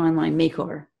 and the online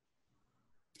makeover.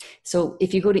 So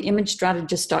if you go to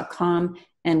imagestrategist.com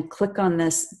and click on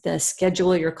the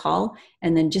schedule your call,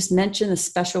 and then just mention the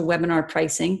special webinar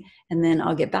pricing, and then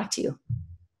I'll get back to you.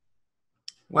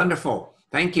 Wonderful.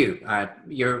 Thank you.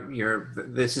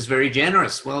 This is very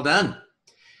generous. Well done.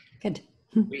 Good.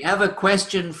 We have a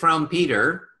question from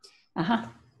Peter. Uh-huh.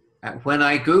 When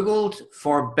I Googled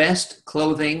for best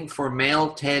clothing for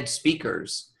male TED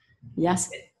speakers, yes,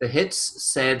 the hits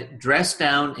said dress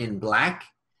down in black.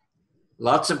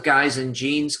 Lots of guys in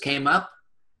jeans came up.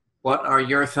 What are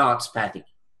your thoughts, Patti?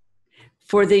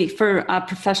 For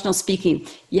professional speaking,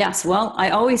 yes. Well, I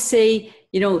always say,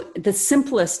 the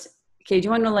simplest. Okay, do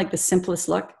you want to know like the simplest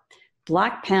look?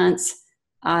 Black pants,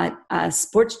 a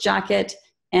sports jacket,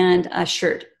 and a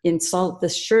shirt the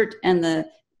shirt and the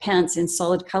pants in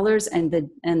solid colors, and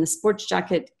the sports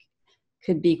jacket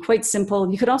could be quite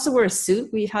simple. You could also wear a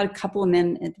suit. We had a couple of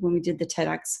men when we did the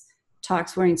TEDx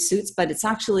talks wearing suits, but it's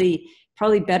actually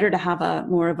probably better to have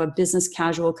more of a business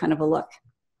casual kind of a look.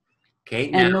 Okay,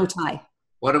 and no tie.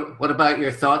 What about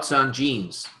your thoughts on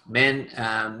jeans? Men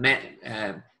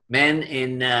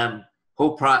in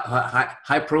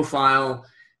high profile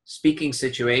speaking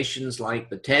situations like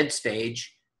the TED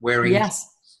stage wearing yes.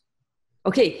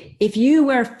 Okay, if you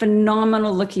wear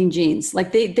phenomenal looking jeans,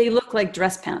 like they look like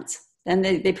dress pants, and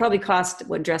they probably cost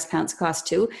what dress pants cost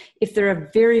too. If they're a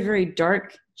very, very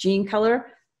dark jean color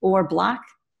or black,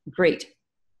 great.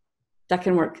 That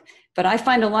can work. But I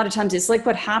find a lot of times it's like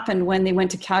what happened when they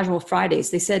went to Casual Fridays.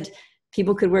 They said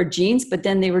people could wear jeans, but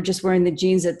then they were just wearing the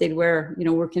jeans that they'd wear,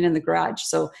 working in the garage.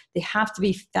 So they have to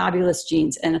be fabulous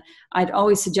jeans. And I'd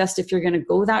always suggest if you're going to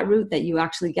go that route that you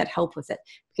actually get help with it.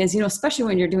 Because, especially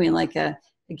when you're doing like a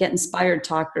Get Inspired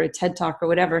talk or a TED talk or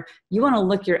whatever, you want to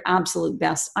look your absolute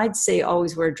best. I'd say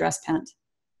always wear a dress pant.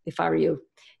 if I were you,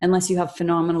 unless you have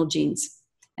phenomenal jeans.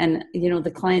 And, you know,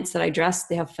 the clients that I dress,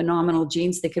 they have phenomenal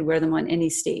jeans. They could wear them on any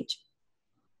stage.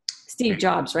 Steve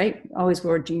Jobs, right? Always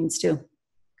wore jeans too.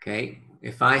 Okay.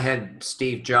 If I had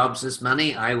Steve Jobs'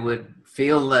 money, I would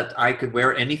feel that I could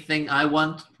wear anything I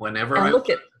want whenever I And look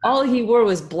want. at, all he wore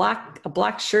was a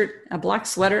black shirt, a black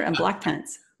sweater, and black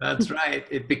pants. That's right.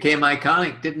 It became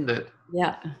iconic, didn't it?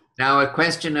 Yeah. Now, a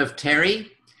question of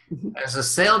Terry. As a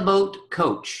sailboat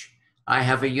coach, I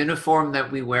have a uniform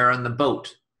that we wear on the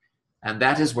boat, and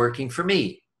that is working for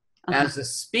me. As a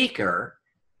speaker,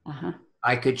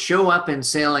 I could show up in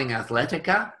Sailing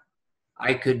Athletica.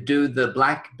 I could do the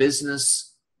black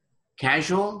business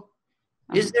casual.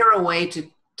 Is there a way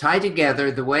to tie together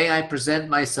the way I present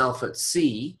myself at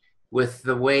sea with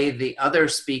the way the other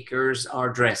speakers are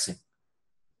dressing?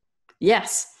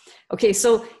 Yes. Okay,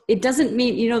 so it doesn't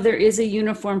mean, you know, there is a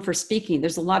uniform for speaking.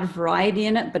 There's a lot of variety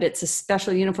in it, but it's a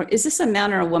special uniform. Is this a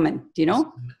man or a woman? Do you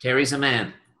know? Terry's a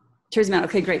man. Terry's a man.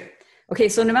 Okay, great. Okay,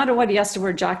 so no matter what, he has to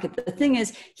wear a jacket. The thing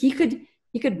is, he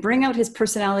could bring out his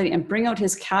personality and bring out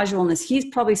his casualness. He's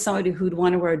probably somebody who'd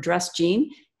want to wear a dress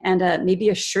jean and maybe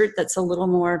a shirt that's a little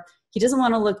more, he doesn't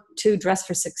want to look too dressed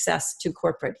for success, too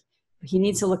corporate. He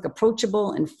needs to look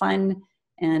approachable and fun,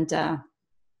 and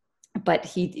but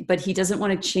he doesn't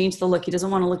want to change the look. He doesn't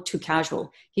want to look too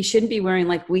casual. He shouldn't be wearing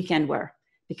like weekend wear,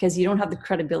 because you don't have the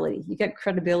credibility. You get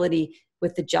credibility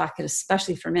with the jacket,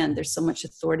 especially for men. There's so much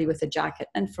authority with the jacket,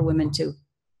 and for women too.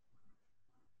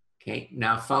 Okay,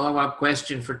 now follow-up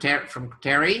question from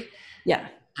Terry. Yeah.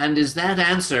 And is that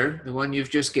answer, the one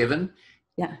you've just given,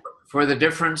 for the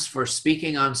difference for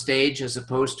speaking on stage as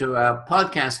opposed to a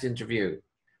podcast interview?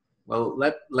 Well,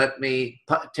 let me,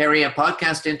 Terry, a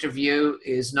podcast interview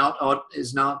is not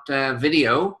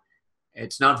video,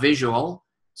 it's not visual,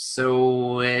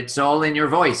 so it's all in your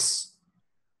voice.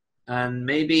 And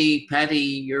maybe, Patti,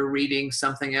 you're reading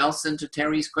something else into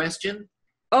Terry's question?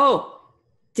 Oh,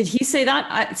 did he say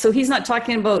that? So he's not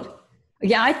talking about,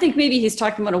 I think maybe he's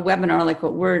talking about a webinar like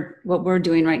what we're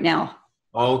doing right now.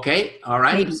 Okay, all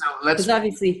right. Maybe. So let's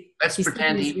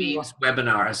pretend he visual. means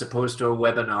webinar as opposed to a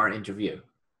webinar interview.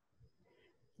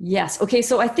 Yes. Okay.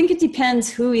 So I think it depends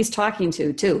who he's talking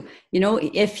to too. You know,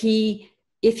 if he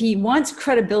wants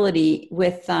credibility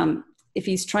with, if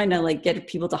he's trying to like get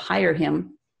people to hire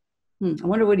him, I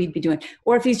wonder what he'd be doing.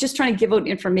 Or if he's just trying to give out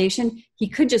information, he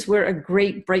could just wear a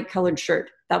great bright colored shirt.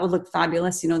 That would look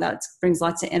fabulous. You know, that brings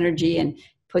lots of energy and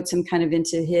puts him kind of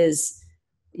into his,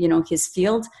 you know, his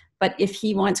field. But if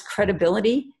he wants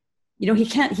credibility, you know, he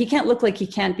can't look like he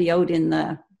can't be out in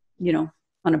the, you know,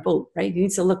 on a boat, right? He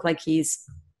needs to look like he's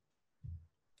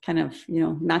kind of, you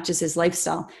know, matches his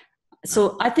lifestyle.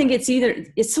 So I think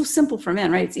it's so simple for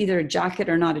men, right? It's either a jacket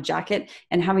or not a jacket,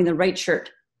 and having the right shirt.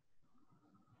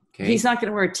 Okay. He's not going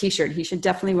to wear a t-shirt. He should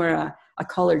definitely wear a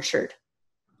collared shirt.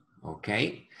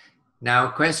 Okay. Now,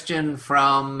 question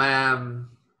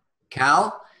from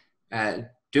Cal.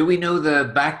 Do we know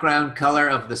the background color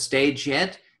of the stage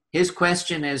yet? His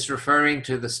question is referring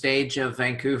to the stage of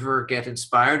Vancouver Get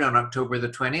Inspired on October the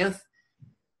 20th.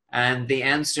 And the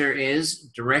answer is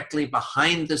directly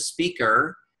behind the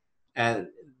speaker.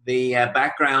 The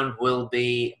background will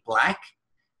be black.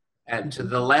 To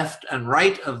the left and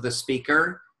right of the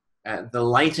speaker, the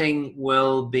lighting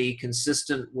will be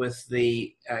consistent with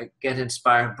the Get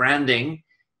Inspired branding,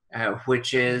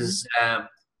 which is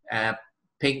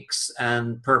pinks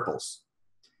and purples.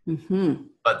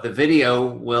 But the video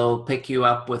will pick you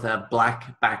up with a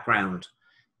black background.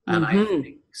 And I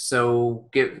think so.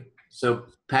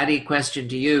 Patti, question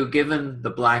to you, given the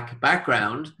black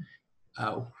background,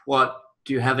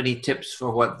 do you have any tips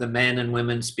for what the men and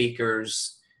women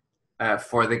speakers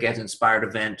for the Get Inspired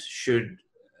event should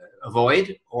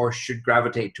avoid or should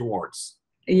gravitate towards?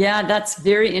 Yeah, that's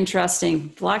very interesting.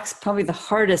 Black's probably the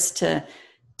hardest to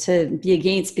be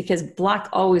against, because black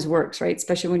always works, right?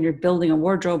 Especially when you're building a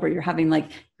wardrobe or you're having you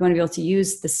want to be able to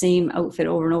use the same outfit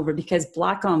over and over, because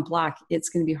black on black, it's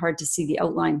going to be hard to see the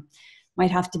outline.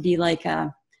 Might have to be like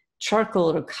a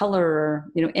charcoal or color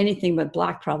or, you know, anything but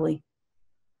black probably.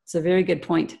 It's a very good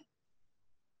point.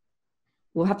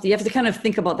 You have to kind of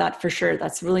think about that for sure.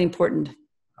 That's really important.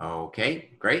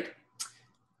 Okay, great.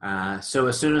 So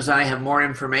as soon as I have more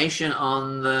information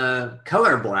on the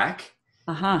color black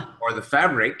or the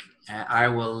fabric, I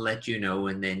will let you know,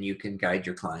 and then you can guide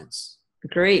your clients.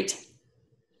 Great.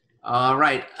 All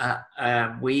right.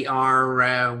 We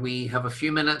have a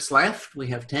few minutes left. We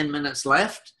have 10 minutes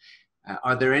left.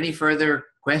 Are there any further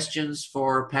questions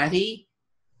for Patti?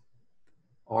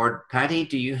 Or Patti,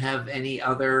 do you have any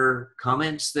other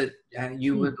comments that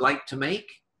you would like to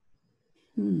make?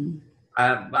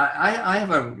 I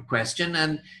have a question.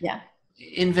 And Yeah.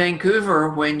 in Vancouver,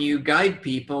 when you guide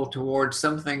people towards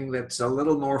something that's a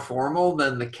little more formal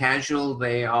than the casual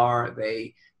they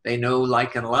know,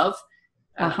 like, and love,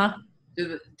 Uh-huh.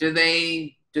 do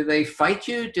they fight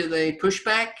you? Do they push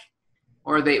back?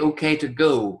 Or are they okay to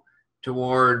go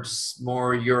towards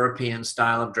more European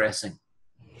style of dressing?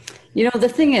 You know, the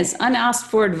thing is, unasked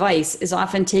for advice is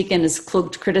often taken as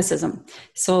cloaked criticism.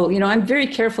 So, you know, I'm very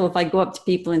careful if I go up to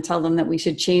people and tell them that we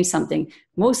should change something.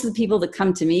 Most of the people that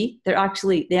come to me, they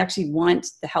actually want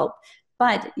the help.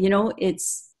 But, you know,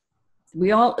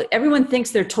 everyone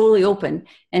thinks they're totally open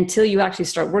until you actually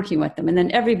start working with them. And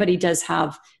then everybody does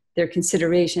have their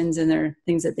considerations and their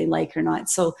things that they like or not.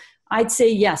 So I'd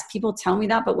say, yes, people tell me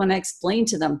that, but when I explain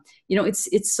to them, you know, it's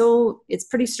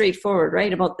pretty straightforward,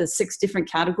 right? About the 6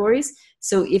 different categories.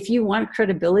 So if you want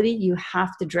credibility, you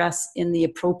have to dress in the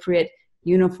appropriate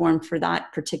uniform for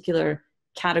that particular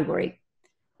category.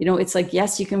 You know, it's like,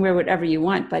 yes, you can wear whatever you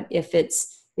want, but if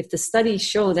the studies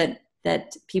show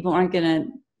that people aren't going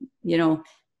to, you know,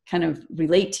 kind of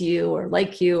relate to you or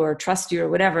like you or trust you or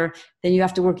whatever, then you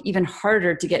have to work even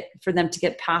harder for them to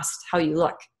get past how you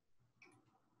look.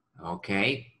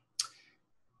 Okay.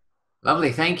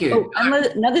 Lovely. Thank you.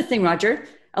 Oh, another thing, Roger,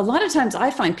 a lot of times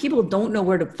I find people don't know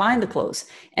where to find the clothes.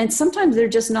 And sometimes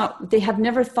they have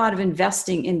never thought of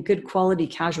investing in good quality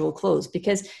casual clothes.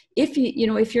 Because if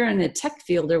you're in a tech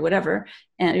field or whatever,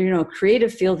 and, you know,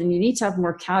 creative field, and you need to have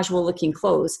more casual looking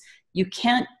clothes, you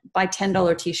can't buy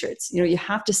 $10 t-shirts. You know, you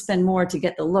have to spend more to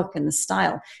get the look and the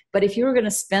style. But if you were going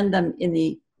to spend them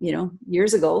in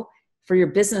years ago for your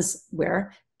business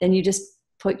wear, then you just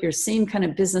put your same kind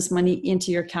of business money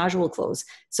into your casual clothes.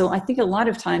 So I think a lot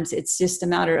of times it's just a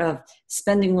matter of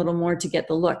spending a little more to get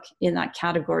the look in that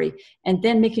category, and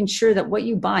then making sure that what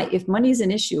you buy, if money is an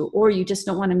issue or you just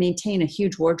don't want to maintain a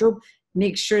huge wardrobe,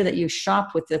 make sure that you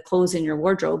shop with the clothes in your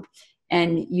wardrobe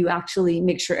and you actually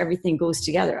make sure everything goes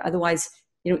together. Otherwise,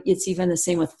 you know, it's even the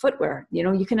same with footwear. You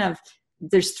know,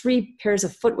 there's 3 pairs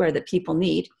of footwear that people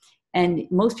need. And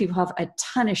most people have a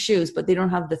ton of shoes, but they don't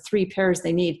have the 3 pairs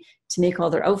they need to make all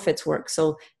their outfits work.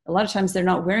 So a lot of times they're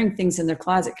not wearing things in their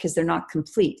closet because they're not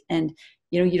complete. And,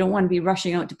 you know, you don't want to be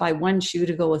rushing out to buy 1 shoe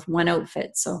to go with 1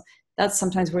 outfit. So that's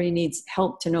sometimes where you need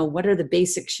help to know what are the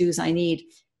basic shoes I need,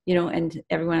 you know, and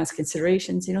everyone has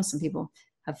considerations. You know, some people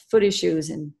have foot issues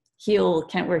and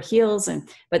can't wear heels,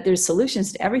 but there's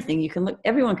solutions to everything.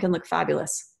 Everyone can look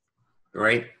fabulous.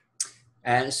 Great.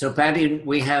 So Patti,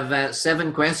 we have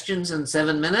 7 questions in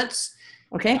 7 minutes.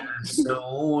 Okay.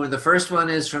 So the first one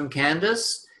is from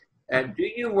Candace. Do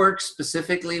you work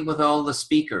specifically with all the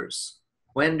speakers?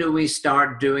 When do we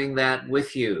start doing that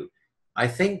with you? I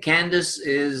think Candace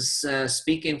is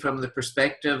speaking from the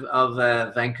perspective of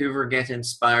a Vancouver Get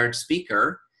Inspired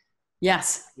speaker.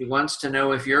 Yes. He wants to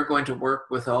know if you're going to work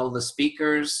with all the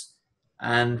speakers,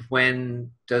 and when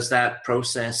does that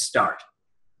process start?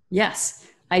 Yes,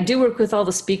 I do work with all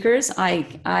the speakers.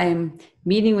 I'm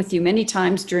meeting with you many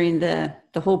times during the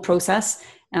whole process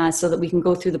so that we can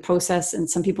go through the process. And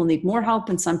some people need more help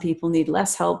and some people need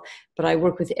less help. But I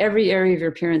work with every area of your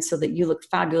appearance so that you look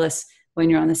fabulous when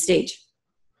you're on the stage.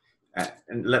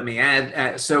 And let me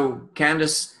add, so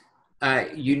Candace,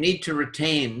 you need to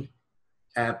retain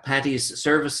Patti's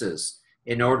services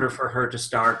in order for her to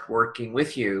start working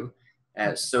with you.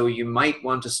 So you might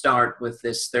want to start with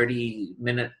this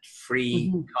 30-minute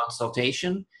free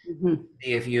consultation,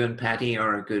 see if you and Patti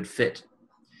are a good fit.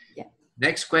 Yeah.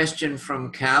 Next question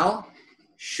from Cal.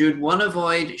 Should one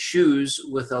avoid shoes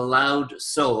with a loud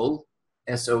sole,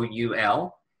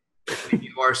 S-O-U-L, when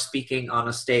you are speaking on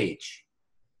a stage?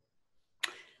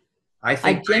 I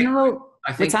think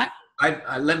what's that?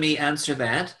 Let me answer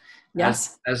that.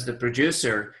 Yes. As the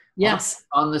producer. Yes.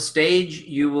 On the stage,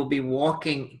 you will be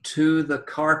walking to the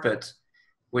carpet,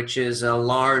 which is a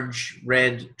large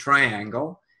red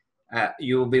triangle.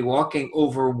 You will be walking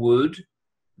over wood.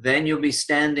 Then you'll be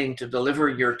standing to deliver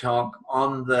your talk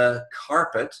on the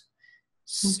carpet.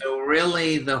 So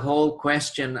really the whole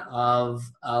question of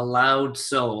a loud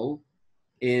sole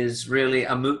is really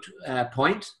a moot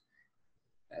point.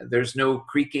 There's no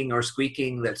creaking or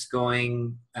squeaking that's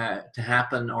going to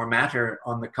happen or matter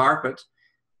on the carpet.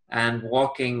 And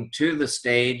walking to the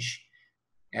stage,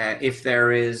 if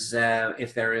there is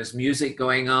music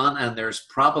going on, and there's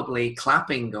probably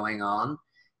clapping going on,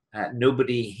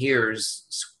 nobody hears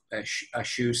a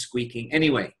shoe squeaking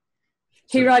anyway.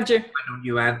 Hey, Roger. Why don't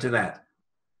you add to that?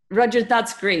 Roger,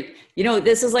 that's great. You know,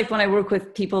 this is like when I work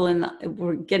with people and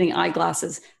we're getting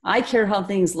eyeglasses. I care how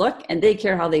things look and they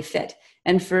care how they fit.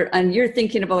 And you're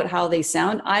thinking about how they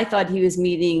sound. I thought he was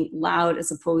meaning loud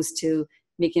as opposed to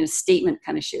making a statement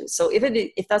kind of shoes. So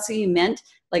if that's what you meant,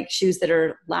 like shoes that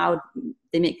are loud,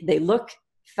 they look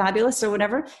fabulous or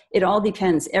whatever, it all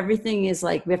depends. Everything is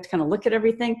like, we have to kind of look at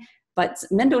everything, but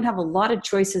men don't have a lot of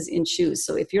choices in shoes.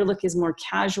 So if your look is more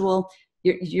casual,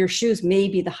 your shoes may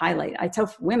be the highlight. I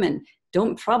tell women,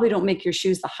 probably don't make your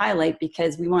shoes the highlight,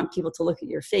 because we want people to look at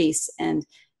your face, and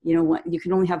you know what, you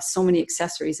can only have so many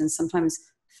accessories. And sometimes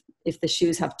if the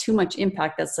shoes have too much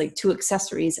impact, that's like 2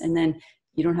 accessories, and then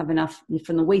you don't have enough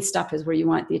from the waist up is where you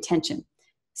want the attention.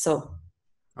 So.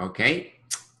 Okay.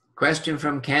 Question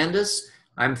from Candace.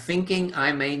 I'm thinking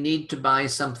I may need to buy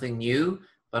something new,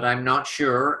 but I'm not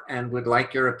sure and would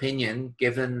like your opinion,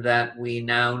 given that we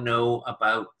now know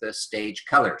about the stage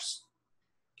colors.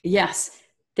 Yes.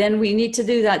 Then we need to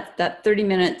do that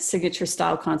 30-minute signature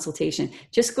style consultation.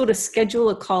 Just go to schedule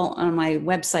a call on my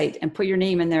website and put your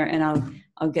name in there, and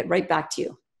I'll get right back to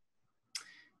you.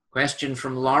 Question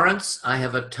from Lawrence. I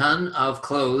have a ton of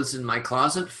clothes in my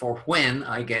closet for when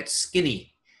I get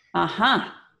skinny.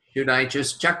 Should I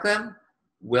just chuck them?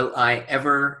 Will I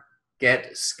ever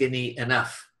get skinny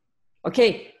enough?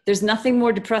 Okay, there's nothing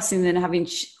more depressing than having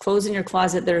clothes in your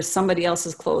closet that are somebody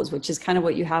else's clothes, which is kind of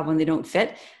what you have when they don't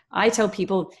fit. I tell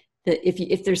people that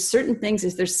if there's certain things,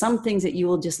 if there's some things that you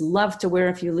will just love to wear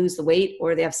if you lose the weight,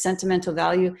 or they have sentimental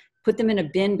value, put them in a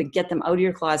bin, but get them out of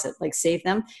your closet, like save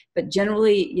them. But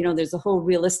generally, you know, there's a whole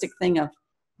realistic thing of,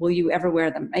 will you ever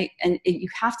wear them, right? And you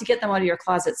have to get them out of your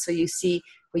closet so you see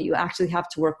what you actually have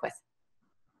to work with.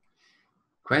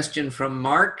 Question from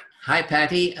Mark. Hi,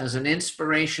 Patti. As an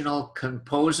inspirational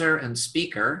composer and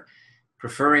speaker,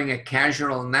 preferring a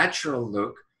casual, natural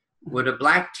look, would a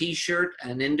black t-shirt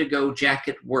and indigo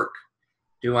jacket work?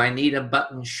 Do I need a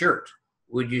button shirt?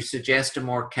 Would you suggest a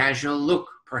more casual look,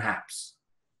 perhaps?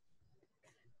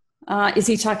 Is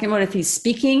he talking about if he's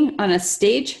speaking on a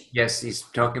stage? Yes, he's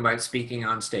talking about speaking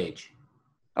on stage.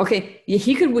 Okay,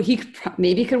 he could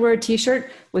maybe wear a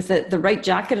t-shirt with the right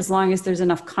jacket, as long as there's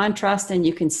enough contrast and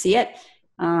you can see it.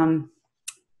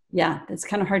 Yeah, it's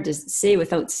kind of hard to say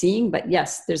without seeing, but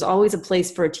yes, there's always a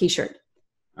place for a t-shirt.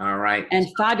 All right. And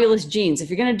fabulous jeans. If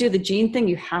you're going to do the jean thing,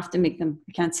 you have to make them.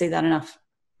 I can't say that enough.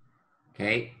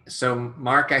 Okay, so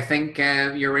Mark, I think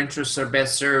your interests are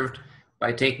best served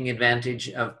by taking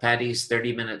advantage of Patti's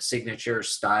 30-minute signature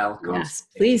style. Yes,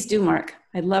 please do, Mark.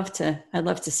 I'd love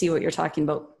to see what you're talking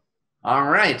about. All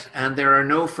right, and there are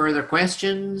no further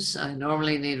questions. I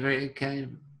normally need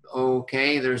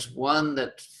okay, there's one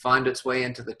that found its way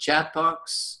into the chat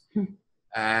box.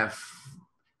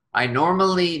 I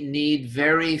normally need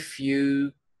very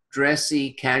few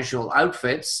dressy casual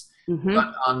outfits,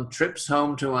 but on trips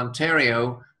home to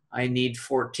Ontario, I need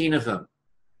 14 of them.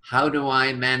 How do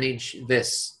I manage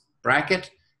this?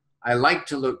 Bracket, I like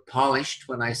to look polished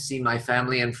when I see my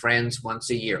family and friends once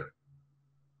a year.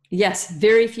 Yes,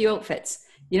 very few outfits.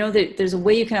 You know, there's a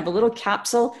way you can have a little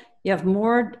capsule. You have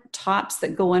more tops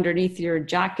that go underneath your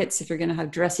jackets if you're going to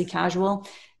have dressy casual.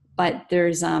 But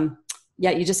there's,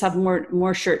 you just have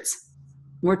more shirts,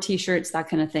 more t-shirts, that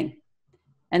kind of thing.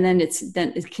 And then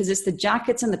because it's the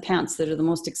jackets and the pants that are the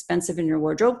most expensive in your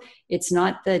wardrobe. It's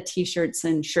not the t-shirts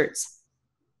and shirts.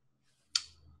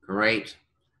 Great.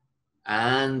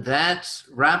 And that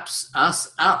wraps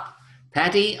us up.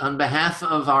 Patti, on behalf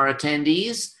of our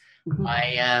attendees,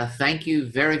 I thank you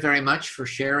very, very much for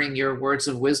sharing your words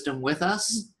of wisdom with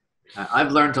us.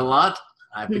 I've learned a lot.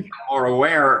 I've become more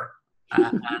aware,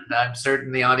 and I'm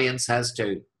certain the audience has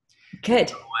too. Good.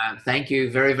 So, thank you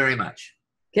very, very much.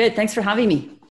 Good. Thanks for having me.